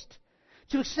Christ,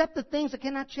 to accept the things I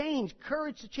cannot change,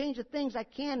 courage to change the things I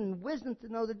can, and wisdom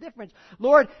to know the difference.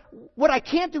 Lord, what I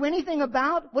can't do anything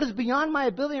about, what is beyond my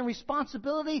ability and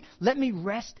responsibility, let me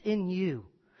rest in You.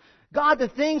 God, the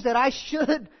things that I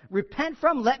should repent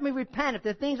from, let me repent. If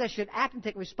there are things I should act and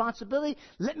take responsibility,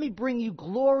 let me bring You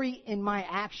glory in my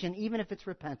action, even if it's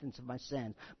repentance of my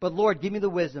sins. But Lord, give me the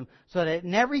wisdom so that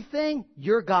in everything,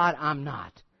 You're God, I'm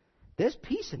not. There's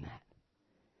peace in that.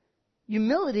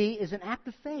 Humility is an act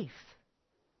of faith.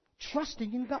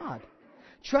 Trusting in God.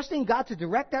 Trusting God to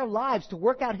direct our lives, to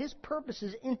work out His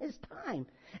purposes in His time.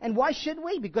 And why should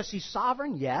we? Because He's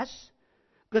sovereign? Yes.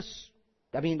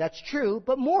 That's true,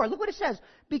 but more. Look what it says.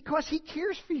 Because He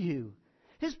cares for you.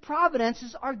 His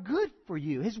providences are good for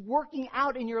you. His working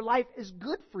out in your life is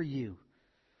good for you.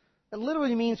 It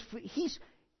literally means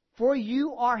for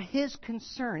you are His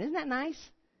concern. Isn't that nice?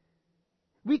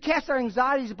 We cast our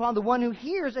anxieties upon the One who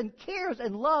hears and cares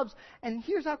and loves and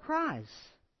hears our cries.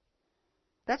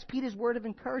 That's Peter's word of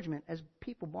encouragement as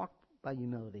people walk by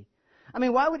humility.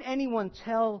 Why would anyone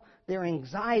tell their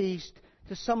anxieties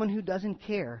to someone who doesn't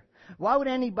care? Why would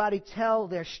anybody tell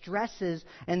their stresses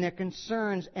and their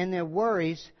concerns and their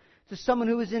worries to someone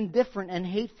who is indifferent and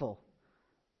hateful?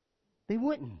 They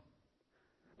wouldn't.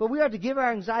 But we are to give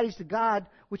our anxieties to God,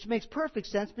 which makes perfect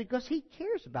sense because He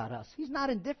cares about us. He's not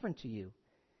indifferent to you.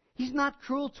 He's not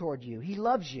cruel toward you. He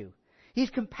loves you. He's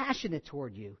compassionate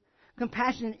toward you.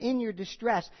 Compassionate in your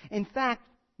distress. In fact,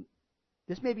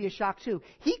 this may be a shock too.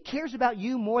 He cares about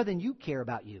you more than you care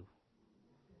about you.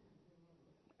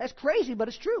 That's crazy, but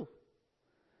it's true.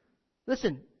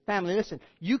 Listen, family, listen.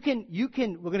 You can,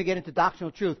 we're going to get into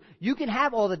doctrinal truth. You can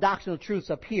have all the doctrinal truths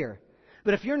up here.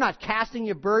 But if you're not casting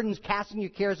your burdens, casting your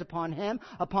cares upon Him,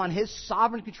 upon His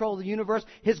sovereign control of the universe,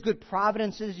 His good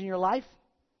providences in your life,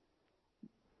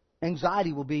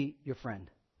 anxiety will be your friend,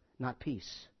 not peace.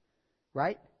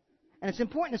 Right? And it's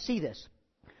important to see this.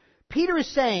 Peter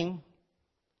is saying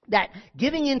that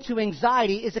giving into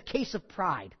anxiety is a case of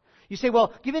pride. You say,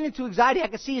 well, giving into anxiety I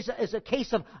can see is a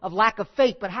case of lack of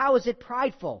faith, but how is it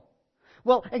prideful?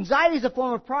 Well, anxiety is a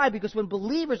form of pride because when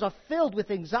believers are filled with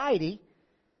anxiety,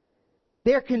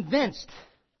 they're convinced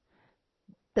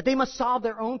that they must solve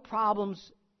their own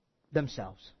problems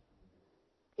themselves.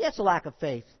 Yeah, it's a lack of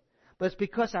faith, but it's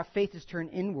because our faith is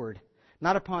turned inward,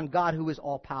 not upon God who is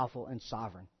all-powerful and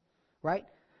sovereign. Right?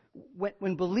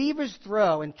 When believers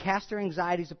throw and cast their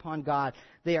anxieties upon God,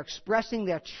 they are expressing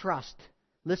their trust.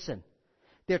 Listen,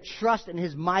 their trust in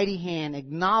His mighty hand,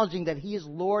 acknowledging that He is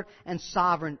Lord and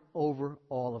sovereign over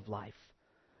all of life.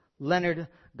 Leonard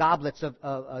Goblitz,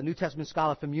 a New Testament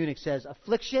scholar from Munich, says,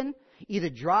 affliction either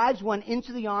drives one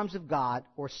into the arms of God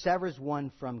or severs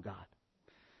one from God.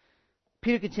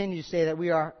 Peter continues to say that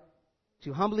we are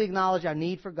to humbly acknowledge our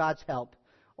need for God's help,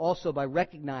 also by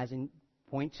recognizing,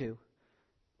 point 2,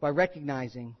 by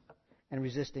recognizing and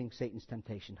resisting Satan's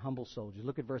temptation. Humble soldiers.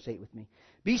 Look at verse 8 with me.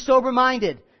 Be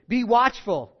sober-minded. Be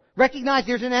watchful. Recognize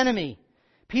there's an enemy.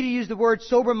 Peter used the word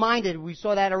sober-minded. We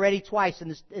saw that already twice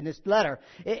in this letter.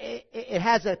 It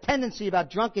has a tendency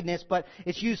about drunkenness, but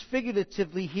it's used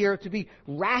figuratively here to be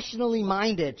rationally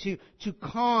minded, to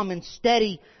calm and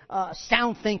steady,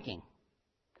 sound thinking.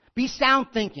 Be sound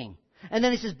thinking. And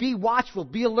then he says, be watchful,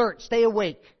 be alert, stay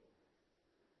awake.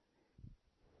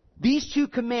 These two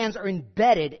commands are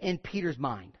embedded in Peter's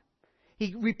mind.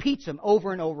 He repeats them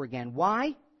over and over again.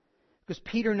 Why? Because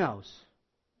Peter knows.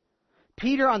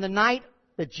 Peter, on the night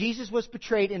that Jesus was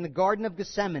betrayed in the Garden of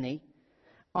Gethsemane,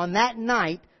 on that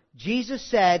night, Jesus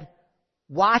said,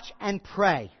 watch and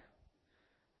pray.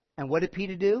 And what did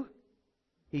Peter do?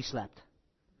 He slept.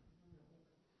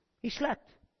 He slept.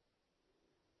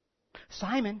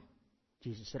 Simon,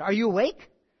 Jesus said, are you awake?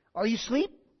 Are you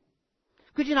asleep?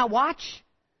 Could you not watch?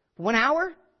 1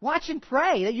 hour? Watch and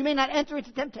pray that you may not enter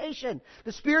into temptation.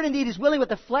 The spirit indeed is willing, but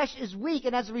the flesh is weak.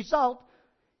 And as a result,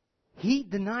 he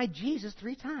denied Jesus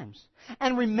 3 times.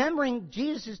 And remembering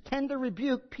Jesus' tender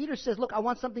rebuke, Peter says, look, I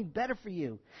want something better for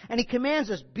you. And he commands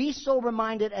us, be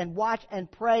sober-minded and watch and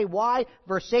pray. Why?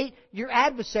 Verse 8, your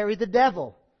adversary, the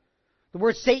devil. The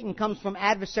word Satan comes from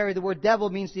adversary. The word devil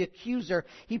means the accuser.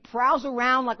 He prowls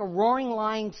around like a roaring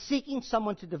lion seeking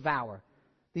someone to devour.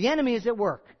 The enemy is at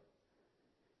work.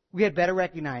 We had better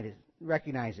recognize it.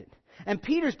 And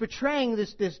Peter's portraying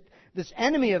this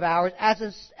enemy of ours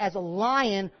as a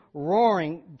lion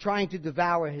roaring, trying to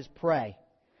devour his prey.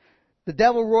 The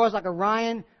devil roars like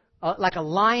a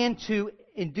lion to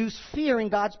induce fear in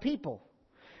God's people.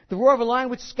 The roar of a lion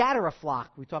would scatter a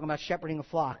flock. We're talking about shepherding a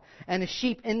flock. And the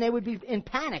sheep, and they would be in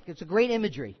panic. It's a great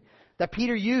imagery that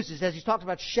Peter uses as he talks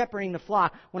about shepherding the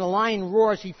flock. When a lion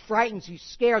roars, he frightens, he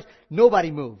scares.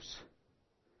 Nobody moves.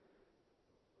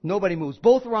 Nobody moves.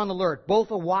 Both are on alert.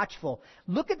 Both are watchful.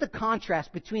 Look at the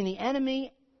contrast between the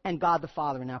enemy and God the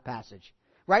Father in our passage.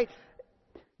 Right?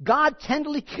 God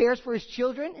tenderly cares for His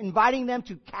children, inviting them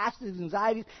to cast His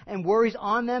anxieties and worries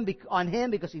on Him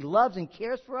because He loves and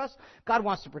cares for us. God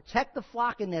wants to protect the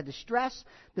flock in their distress.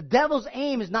 The devil's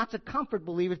aim is not to comfort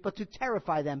believers, but to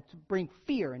terrify them, to bring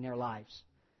fear in their lives.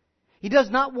 Satan does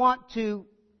not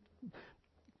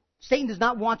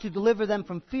want to deliver them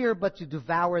from fear, but to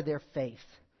devour their faith.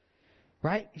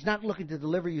 Right? He's not looking to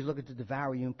deliver you, he's looking to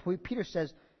devour you. And Peter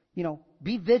says,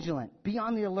 be vigilant, be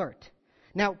on the alert.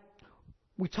 Now,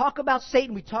 we talk about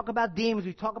Satan, we talk about demons,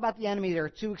 we talk about the enemy. There are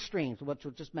 2 extremes, which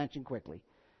we'll just mention quickly.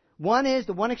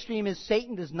 The one extreme is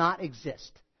Satan does not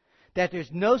exist. That there's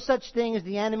no such thing as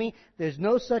the enemy, there's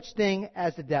no such thing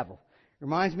as the devil. It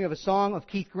reminds me of a song of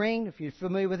Keith Green, if you're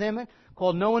familiar with him,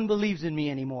 called No One Believes in Me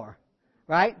Anymore.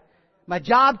 Right? My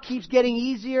job keeps getting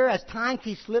easier as time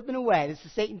keeps slipping away. This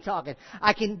is Satan talking.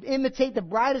 I can imitate the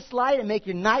brightest light and make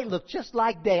your night look just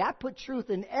like day. I put truth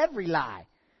in every lie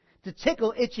to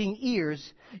tickle itching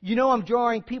ears. I'm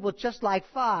drawing people just like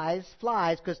flies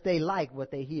because they like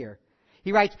what they hear.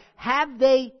 He writes,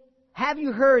 have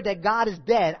you heard that God is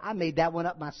dead? I made that one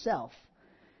up myself.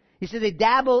 He said they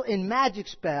dabble in magic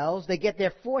spells. They get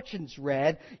their fortunes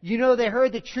read. They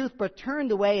heard the truth but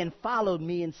turned away and followed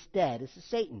me instead. This is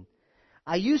Satan.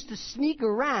 I used to sneak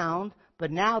around, but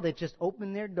now they just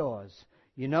open their doors.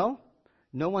 No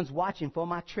one's watching for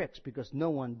my tricks because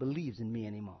no one believes in me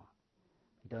anymore.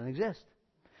 It doesn't exist.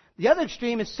 The other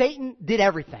extreme is Satan did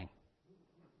everything.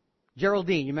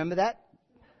 Geraldine, you remember that?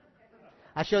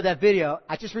 I showed that video.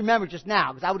 I just remembered just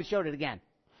now because I would have showed it again.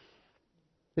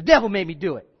 The devil made me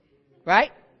do it.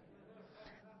 Right?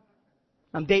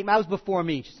 I'm dating. That was before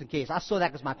me, just in case. I saw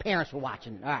that because my parents were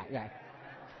watching. All right,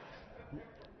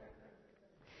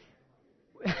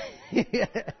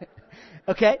 right.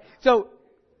 Okay? So,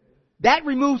 that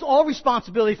removes all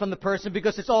responsibility from the person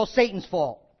because it's all Satan's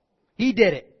fault. He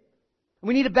did it.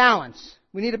 We need a balance.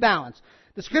 We need a balance.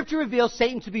 The scripture reveals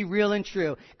Satan to be real and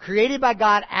true. Created by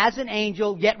God as an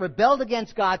angel, yet rebelled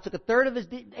against God, took a third of his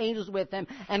angels with him,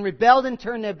 and rebelled and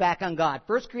turned their back on God.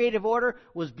 First creative order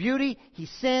was beauty. He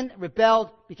sinned, rebelled,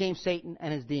 became Satan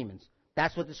and his demons.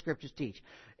 That's what the scriptures teach.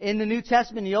 In the New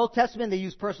Testament, in the Old Testament, they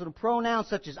use personal pronouns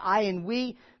such as I and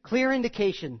we, clear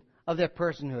indication of their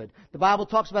personhood. The Bible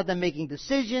talks about them making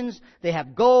decisions. They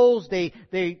have goals. They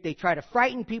try to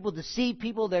frighten people, deceive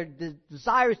people. Their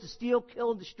desire is to steal,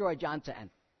 kill, and destroy, John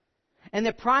 10. And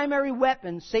their primary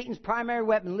weapon, Satan's primary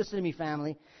weapon, listen to me,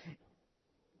 family,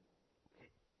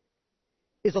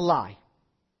 is a lie.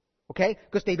 Okay?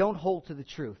 Because they don't hold to the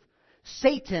truth.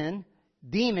 Satan,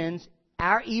 demons,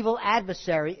 our evil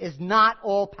adversary, is not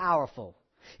all-powerful.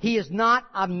 He is not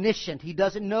omniscient. He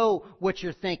doesn't know what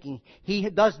you're thinking. He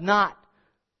does not.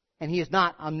 And he is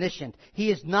not omniscient. He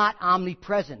is not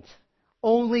omnipresent.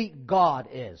 Only God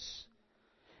is.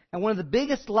 And one of the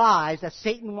biggest lies that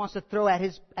Satan wants to throw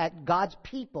at God's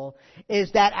people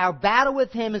is that our battle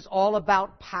with him is all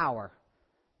about power.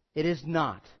 It is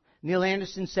not. Neil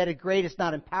Anderson said it great. It's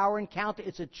not a power encounter.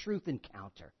 It's a truth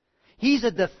encounter. He's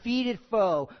a defeated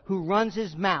foe who runs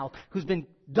his mouth, who's been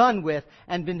done with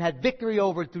and had victory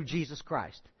over through Jesus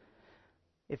Christ.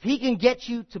 If he can get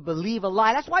you to believe a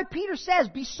lie, that's why Peter says,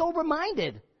 be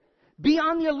sober-minded. Be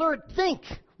on the alert. Think.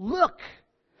 Look.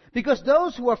 Because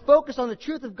those who are focused on the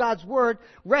truth of God's Word,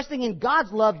 resting in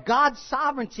God's love, God's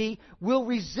sovereignty, will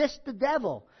resist the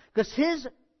devil. Because his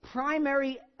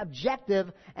primary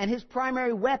objective and his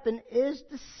primary weapon is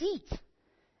deceit.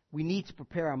 We need to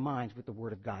prepare our minds with the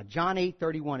Word of God. John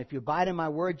 8:31. If you abide in my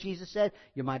Word, Jesus said,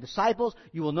 you're my disciples.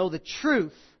 You will know the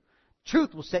truth.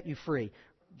 Truth will set you free.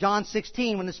 John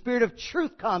 16. When the Spirit of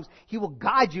truth comes, He will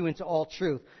guide you into all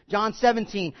truth. John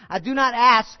 17. I do not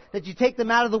ask that you take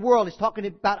them out of the world. He's talking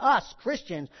about us,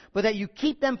 Christians, but that you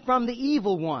keep them from the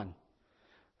evil one.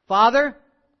 Father,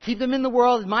 keep them in the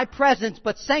world in my presence,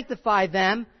 but sanctify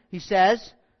them, He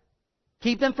says.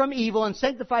 Keep them from evil and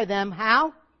sanctify them.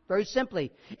 How? Very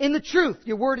simply, in the truth.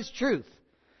 Your word is truth.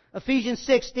 Ephesians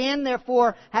 6, stand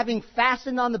therefore having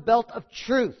fastened on the belt of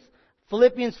truth.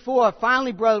 Philippians 4,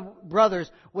 finally,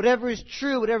 brothers, whatever is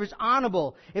true, whatever is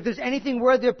honorable, if there's anything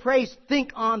worthy of praise,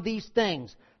 think on these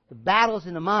things. The battle is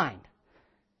in the mind.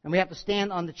 And we have to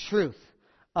stand on the truth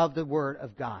of the Word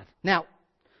of God. Now,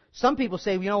 some people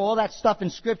say, all that stuff in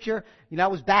Scripture,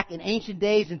 it was back in ancient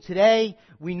days, and today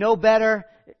we know better.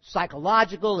 It's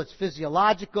psychological, it's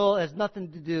physiological, it has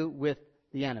nothing to do with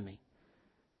the enemy.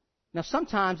 Now,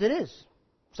 sometimes it is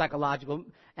psychological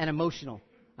and emotional.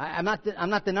 I'm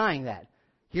not denying that.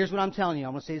 Here's what I'm telling you.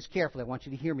 I'm going to say this carefully. I want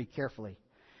you to hear me carefully.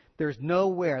 There's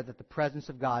nowhere that the presence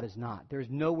of God is not. There's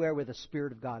nowhere where the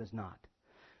Spirit of God is not.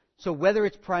 So whether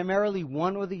it's primarily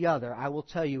one or the other, I will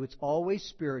tell you it's always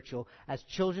spiritual. As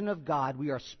children of God,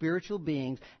 we are spiritual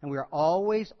beings, and we are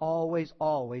always, always,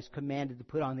 always commanded to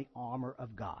put on the armor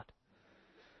of God.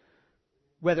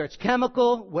 Whether it's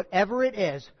chemical, whatever it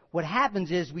is, what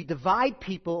happens is we divide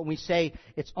people and we say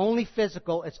it's only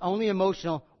physical, it's only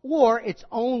emotional, or it's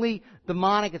only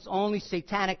demonic, it's only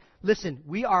satanic. Listen,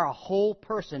 we are a whole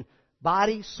person,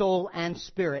 body, soul, and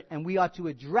spirit, and we ought to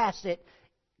address it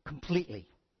completely.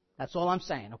 That's all I'm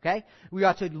saying, okay? We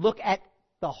ought to look at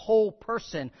the whole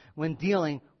person when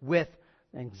dealing with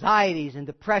anxieties and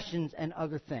depressions and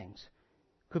other things.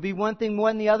 Could be one thing more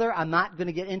than the other. I'm not going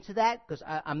to get into that because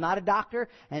I'm not a doctor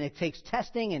and it takes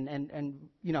testing and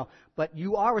but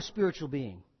you are a spiritual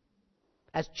being.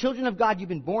 As children of God, you've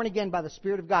been born again by the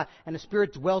Spirit of God and the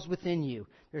Spirit dwells within you.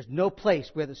 There's no place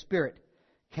where the Spirit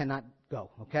cannot go,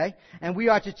 okay? And we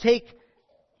are to take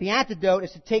the antidote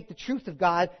is to take the truth of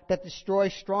God that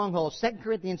destroys strongholds. 2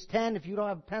 Corinthians 10, if you don't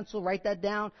have a pencil, write that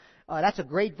down. That's a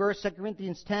great verse. 2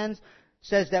 Corinthians 10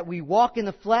 says that we walk in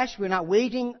the flesh. We're not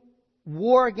waging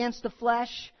war against the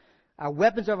flesh. Our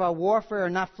weapons of our warfare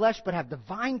are not flesh, but have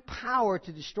divine power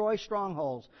to destroy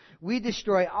strongholds. We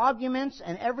destroy arguments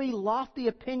and every lofty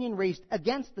opinion raised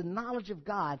against the knowledge of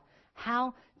God.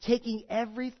 How? Taking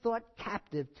every thought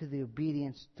captive to the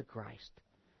obedience to Christ.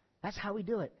 That's how we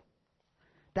do it.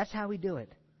 That's how we do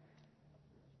it.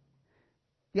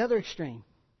 The other extreme.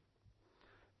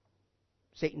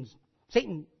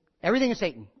 Satan, everything is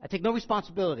Satan. I take no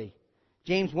responsibility.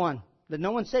 James 1. Let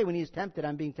no one say when he is tempted,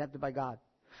 I'm being tempted by God.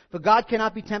 For God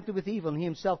cannot be tempted with evil, and He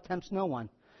Himself tempts no one.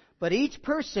 But each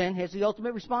person has the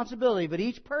ultimate responsibility, but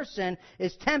each person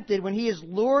is tempted when he is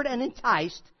lured and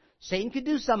enticed. Satan could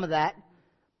do some of that.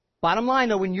 Bottom line,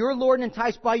 though, when you're lured and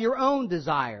enticed by your own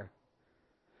desire,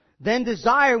 then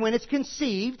desire, when it's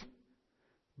conceived,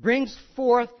 brings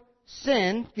forth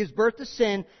sin, gives birth to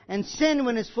sin, and sin,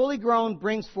 when it's fully grown,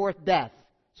 brings forth death.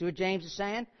 See what James is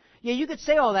saying? Yeah, you could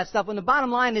say all that stuff when the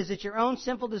bottom line is it's your own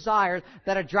sinful desires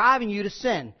that are driving you to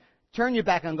sin. Turn your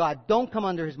back on God. Don't come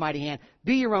under His mighty hand.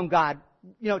 Be your own God.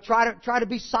 Try to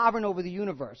be sovereign over the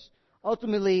universe.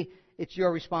 Ultimately, it's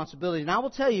your responsibility. And I will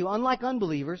tell you, unlike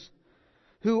unbelievers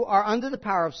who are under the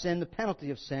power of sin, the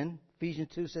penalty of sin, Ephesians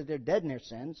 2 says they're dead in their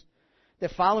sins. They're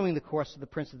following the course of the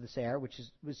prince of this air, which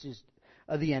is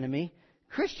the enemy.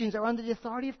 Christians are under the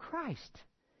authority of Christ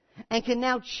and can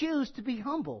now choose to be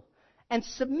humble and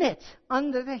submit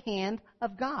under the hand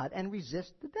of God and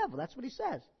resist the devil. That's what he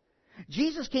says.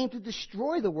 Jesus came to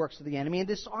destroy the works of the enemy and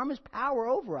disarm his power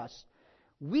over us.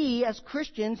 We, as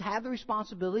Christians, have the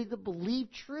responsibility to believe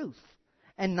truth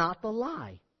and not the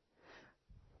lie.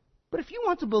 But if you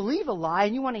want to believe a lie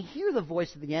and you want to hear the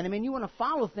voice of the enemy and you want to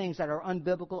follow things that are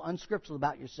unbiblical, unscriptural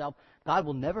about yourself, God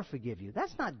will never forgive you.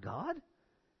 That's not God.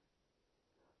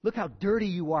 Look how dirty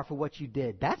you are for what you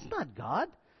did. That's not God.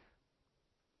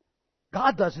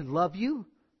 God doesn't love you.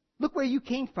 Look where you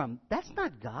came from. That's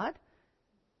not God.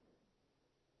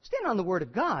 Stand on the Word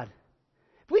of God.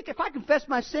 If I confess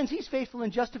my sins, He's faithful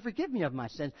and just to forgive me of my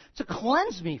sins, to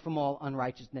cleanse me from all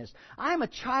unrighteousness. I am a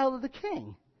child of the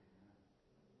King.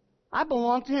 I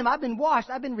belong to Him. I've been washed.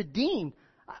 I've been redeemed.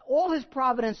 All His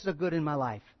providences are good in my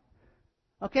life.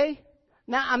 Okay?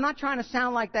 Now, I'm not trying to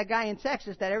sound like that guy in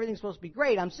Texas that everything's supposed to be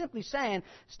great. I'm simply saying,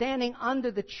 standing under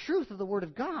the truth of the Word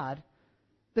of God,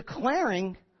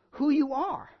 declaring who you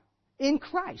are in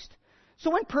Christ.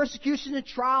 So when persecution and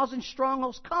trials and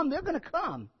strongholds come, they're going to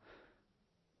come.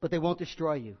 But they won't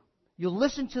destroy you. You'll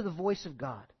listen to the voice of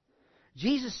God.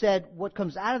 Jesus said, what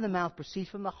comes out of the mouth proceeds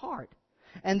from the heart.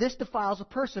 And this defiles a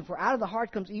person, for out of the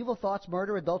heart comes evil thoughts,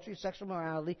 murder, adultery, sexual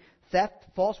immorality, theft,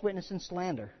 false witness, and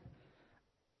slander.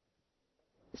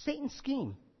 Satan's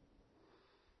scheme.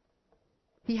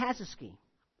 He has a scheme.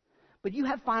 But you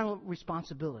have final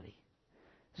responsibility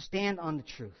to stand on the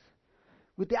truth,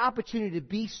 with the opportunity to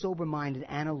be sober-minded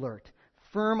and alert,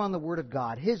 firm on the Word of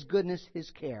God, His goodness, His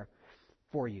care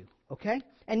for you. Okay?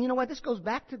 And you know what? This goes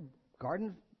back to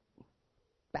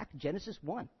Genesis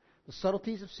 1, the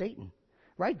subtleties of Satan.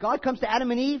 Right? God comes to Adam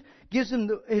and Eve, gives them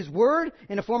His Word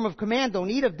in the form of command. Don't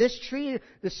eat of this tree,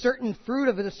 the certain fruit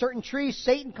of a certain tree.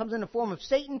 Satan comes in the form of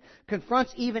Satan,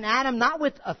 confronts Eve and Adam, not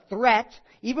with a threat,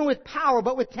 even with power,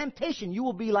 but with temptation. You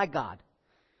will be like God.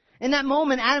 In that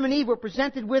moment, Adam and Eve were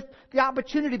presented with the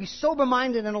opportunity to be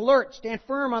sober-minded and alert, stand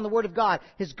firm on the Word of God,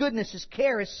 His goodness, His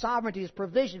care, His sovereignty, His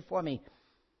provision for me.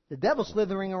 The devil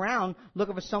slithering around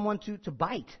looking for someone to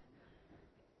bite.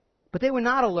 But they were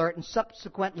not alert, and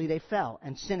subsequently they fell,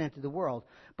 and sin entered the world.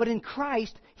 But in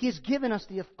Christ, He has given us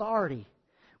the authority.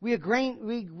 We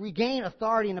regain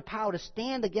authority and the power to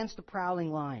stand against the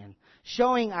prowling lion,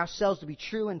 showing ourselves to be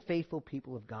true and faithful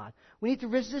people of God. We need to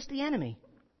resist the enemy.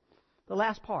 The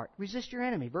last part, resist your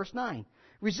enemy. Verse 9.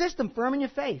 Resist them firm in your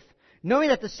faith, knowing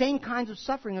that the same kinds of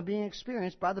suffering are being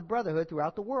experienced by the brotherhood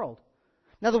throughout the world.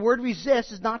 Now the word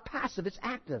resist is not passive, it's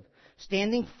active,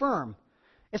 standing firm.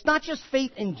 It's not just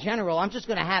faith in general, I'm just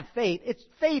going to have faith. It's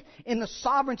faith in the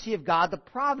sovereignty of God, the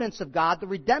providence of God, the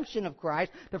redemption of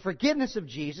Christ, the forgiveness of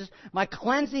Jesus, my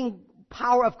cleansing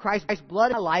power of Christ's blood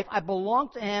in my life. I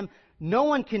belong to Him. No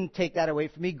one can take that away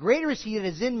from me. Greater is He that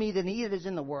is in me than he that is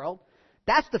in the world.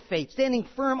 That's the faith, standing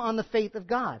firm on the faith of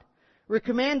God. We're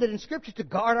commanded in Scripture to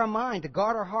guard our mind, to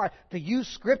guard our heart, to use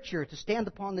Scripture, to stand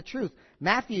upon the truth.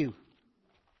 Matthew,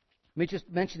 let me just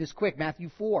mention this quick,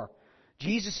 Matthew 4.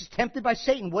 Jesus is tempted by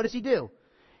Satan. What does he do?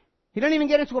 He doesn't even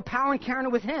get into a power encounter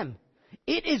with him.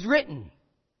 It is written,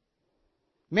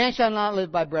 man shall not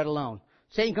live by bread alone.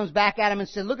 Satan comes back at him and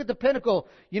says, look at the pinnacle.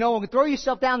 When you throw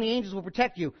yourself down, the angels will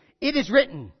protect you. It is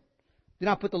written, do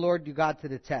not put the Lord your God to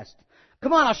the test.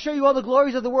 Come on, I'll show you all the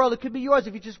glories of the world. It could be yours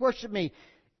if you just worship me.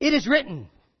 It is written.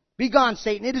 Be gone,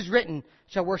 Satan. It is written,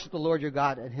 shall worship the Lord your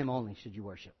God, and Him only should you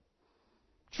worship.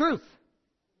 Truth.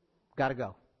 Got to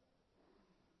go.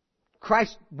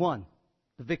 Christ won.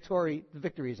 The victory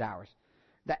is ours.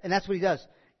 And that's what He does.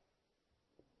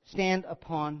 Stand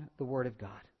upon the Word of God.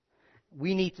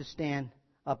 We need to stand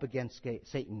up against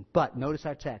Satan. But notice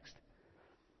our text.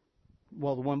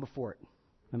 Well, the one before it.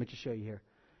 Let me just show you here.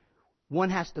 One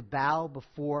has to bow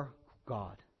before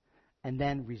God and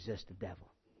then resist the devil.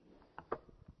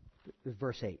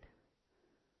 Verse 8.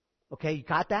 Okay, you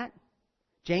got that?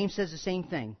 James says the same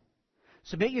thing.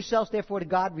 Submit yourselves, therefore, to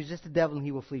God. Resist the devil, and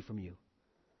he will flee from you.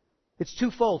 It's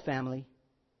twofold, family.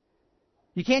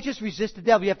 You can't just resist the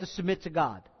devil. You have to submit to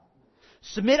God.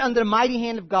 Submit under the mighty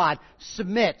hand of God.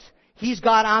 Submit. He's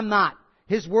God, I'm not.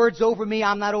 His word's over me,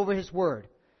 I'm not over His word.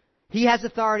 He has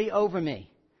authority over me.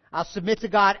 I'll submit to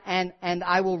God, and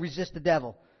I will resist the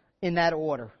devil in that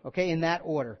order. Okay, in that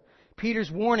order.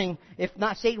 Peter's warning, if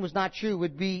not Satan was not true,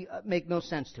 would make no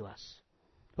sense to us.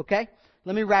 Okay?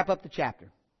 Let me wrap up the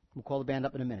chapter. We'll call the band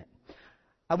up in a minute.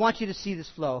 I want you to see this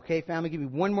flow, okay, family? Give me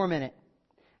one more minute,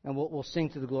 and we'll sing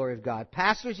to the glory of God.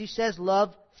 Pastors, he says,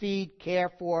 love, feed,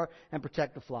 care for, and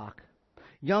protect the flock.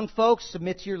 Young folks,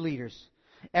 submit to your leaders.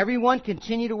 Everyone,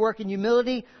 continue to work in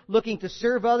humility, looking to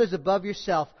serve others above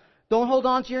yourself. Don't hold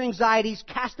on to your anxieties.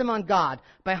 Cast them on God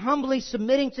by humbly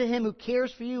submitting to Him who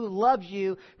cares for you, who loves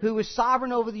you, who is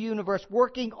sovereign over the universe,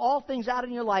 working all things out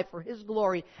in your life for His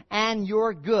glory and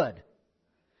your good.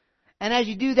 And as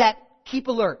you do that, keep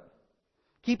alert.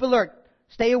 Keep alert.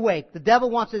 Stay awake. The devil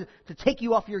wants to take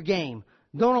you off your game.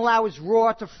 Don't allow his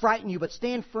roar to frighten you, but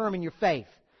stand firm in your faith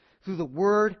through the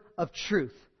word of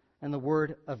truth and the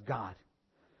word of God.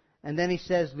 And then he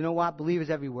says, you know what? Believers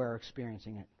everywhere are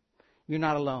experiencing it. You're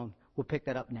not alone. We'll pick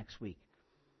that up next week.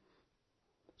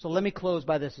 So let me close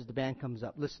by this as the band comes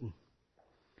up. Listen.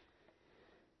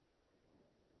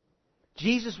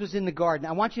 Jesus was in the garden.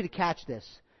 I want you to catch this.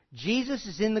 Jesus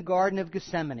is in the Garden of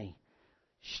Gethsemane,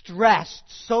 stressed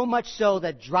so much so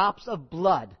that drops of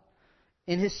blood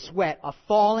in his sweat are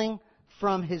falling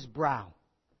from his brow.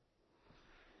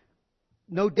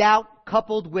 No doubt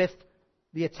coupled with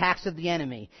the attacks of the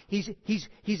enemy. He's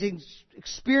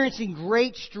experiencing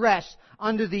great stress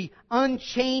under the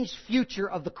unchanged future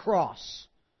of the cross.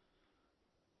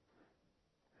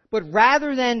 But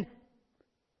rather than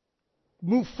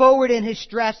move forward in his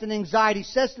stress and anxiety, he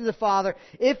says to the Father,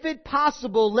 if it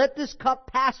possible, let this cup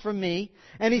pass from me.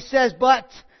 And he says,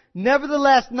 but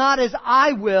nevertheless, not as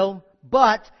I will,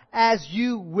 but as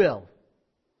you will.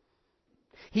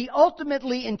 He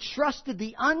ultimately entrusted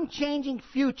the unchanging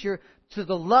future to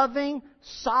the loving,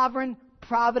 sovereign,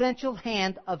 providential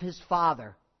hand of his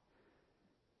Father.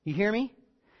 You hear me?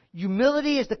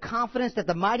 Humility is the confidence that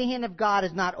the mighty hand of God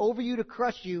is not over you to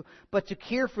crush you, but to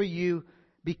care for you,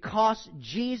 because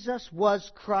Jesus was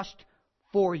crushed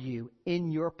for you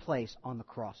in your place on the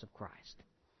cross of Christ.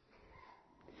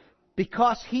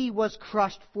 Because He was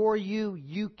crushed for you,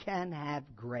 you can have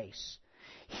grace.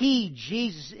 He,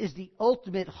 Jesus, is the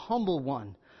ultimate humble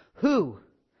one, who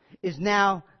is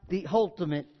now the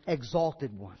ultimate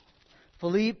exalted one.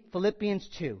 Philippians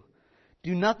 2.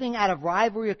 Do nothing out of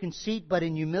rivalry or conceit, but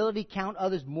in humility count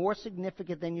others more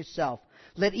significant than yourself.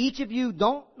 Let each of you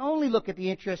don't only look at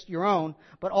the interest your own,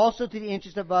 but also to the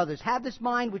interest of others. Have this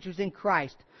mind which was in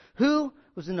Christ, who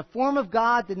was in the form of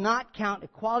God, did not count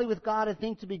equality with God a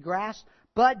thing to be grasped,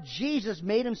 but Jesus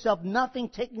made Himself nothing,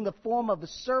 taking the form of a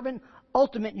servant,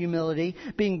 ultimate humility,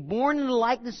 being born in the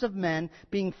likeness of men,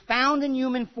 being found in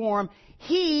human form.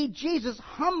 He, Jesus,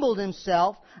 humbled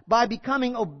Himself by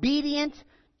becoming obedient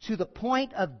to the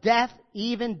point of death,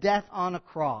 even death on a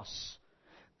cross.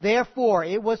 Therefore,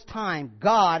 it was time.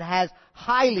 God has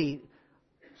highly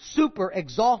super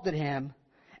exalted Him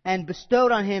and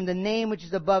bestowed on Him the name which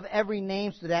is above every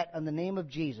name, so that on the name of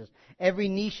Jesus every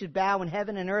knee should bow in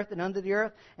heaven and earth and under the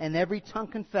earth, and every tongue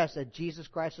confess that Jesus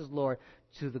Christ is Lord,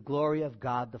 to the glory of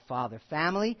God the Father.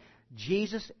 Family,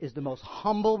 Jesus is the most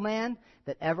humble man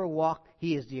that ever walked.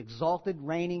 He is the exalted,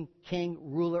 reigning King,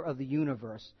 ruler of the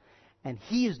universe. And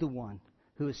He is the one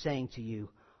who is saying to you,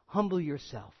 humble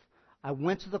yourself. I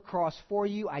went to the cross for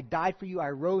you. I died for you. I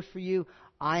rose for you.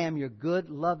 I am your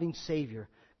good, loving Savior.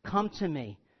 Come to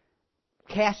me.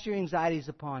 Cast your anxieties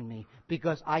upon me,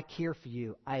 because I care for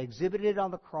you. I exhibited it on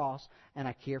the cross, and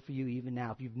I care for you even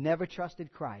now. If you've never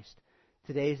trusted Christ,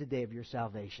 today is the day of your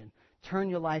salvation. Turn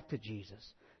your life to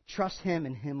Jesus. Trust Him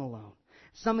and Him alone.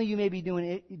 Some of you may be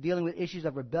dealing with issues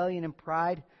of rebellion and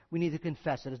pride. We need to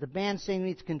confess it. As the band's saying, we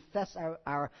need to confess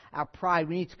our pride.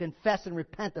 We need to confess and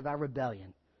repent of our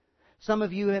rebellion. Some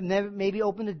of you have never maybe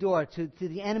opened the door to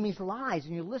the enemy's lies,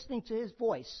 and you're listening to his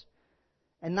voice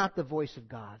and not the voice of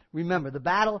God. Remember, the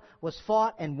battle was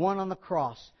fought and won on the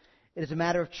cross. It is a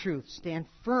matter of truth. Stand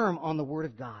firm on the Word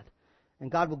of God,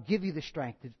 and God will give you the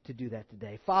strength to do that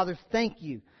today. Father, thank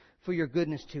you for your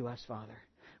goodness to us, Father.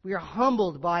 We are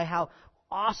humbled by how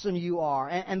awesome you are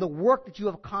and the work that you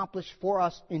have accomplished for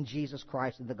us in Jesus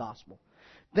Christ and the gospel.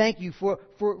 Thank you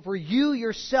for you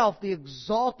yourself, the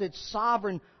exalted,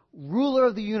 sovereign ruler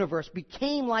of the universe,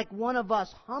 became like one of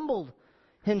us, humbled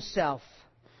Himself,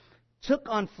 took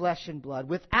on flesh and blood,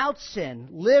 without sin,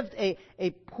 lived a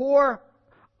poor,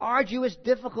 arduous,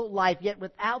 difficult life, yet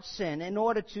without sin,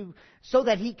 so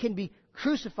that He can be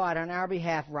crucified on our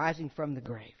behalf, rising from the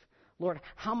grave. Lord,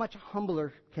 how much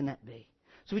humbler can that be?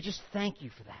 So we just thank You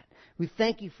for that. We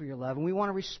thank You for Your love, and we want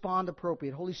to respond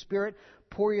appropriate. Holy Spirit,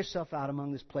 pour Yourself out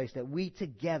among this place, that we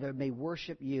together may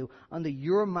worship You under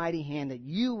Your mighty hand, that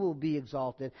You will be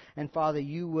exalted, and Father,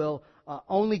 You will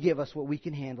only give us what we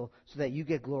can handle, so that You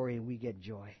get glory and we get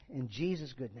joy. In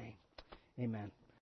Jesus' good name, amen.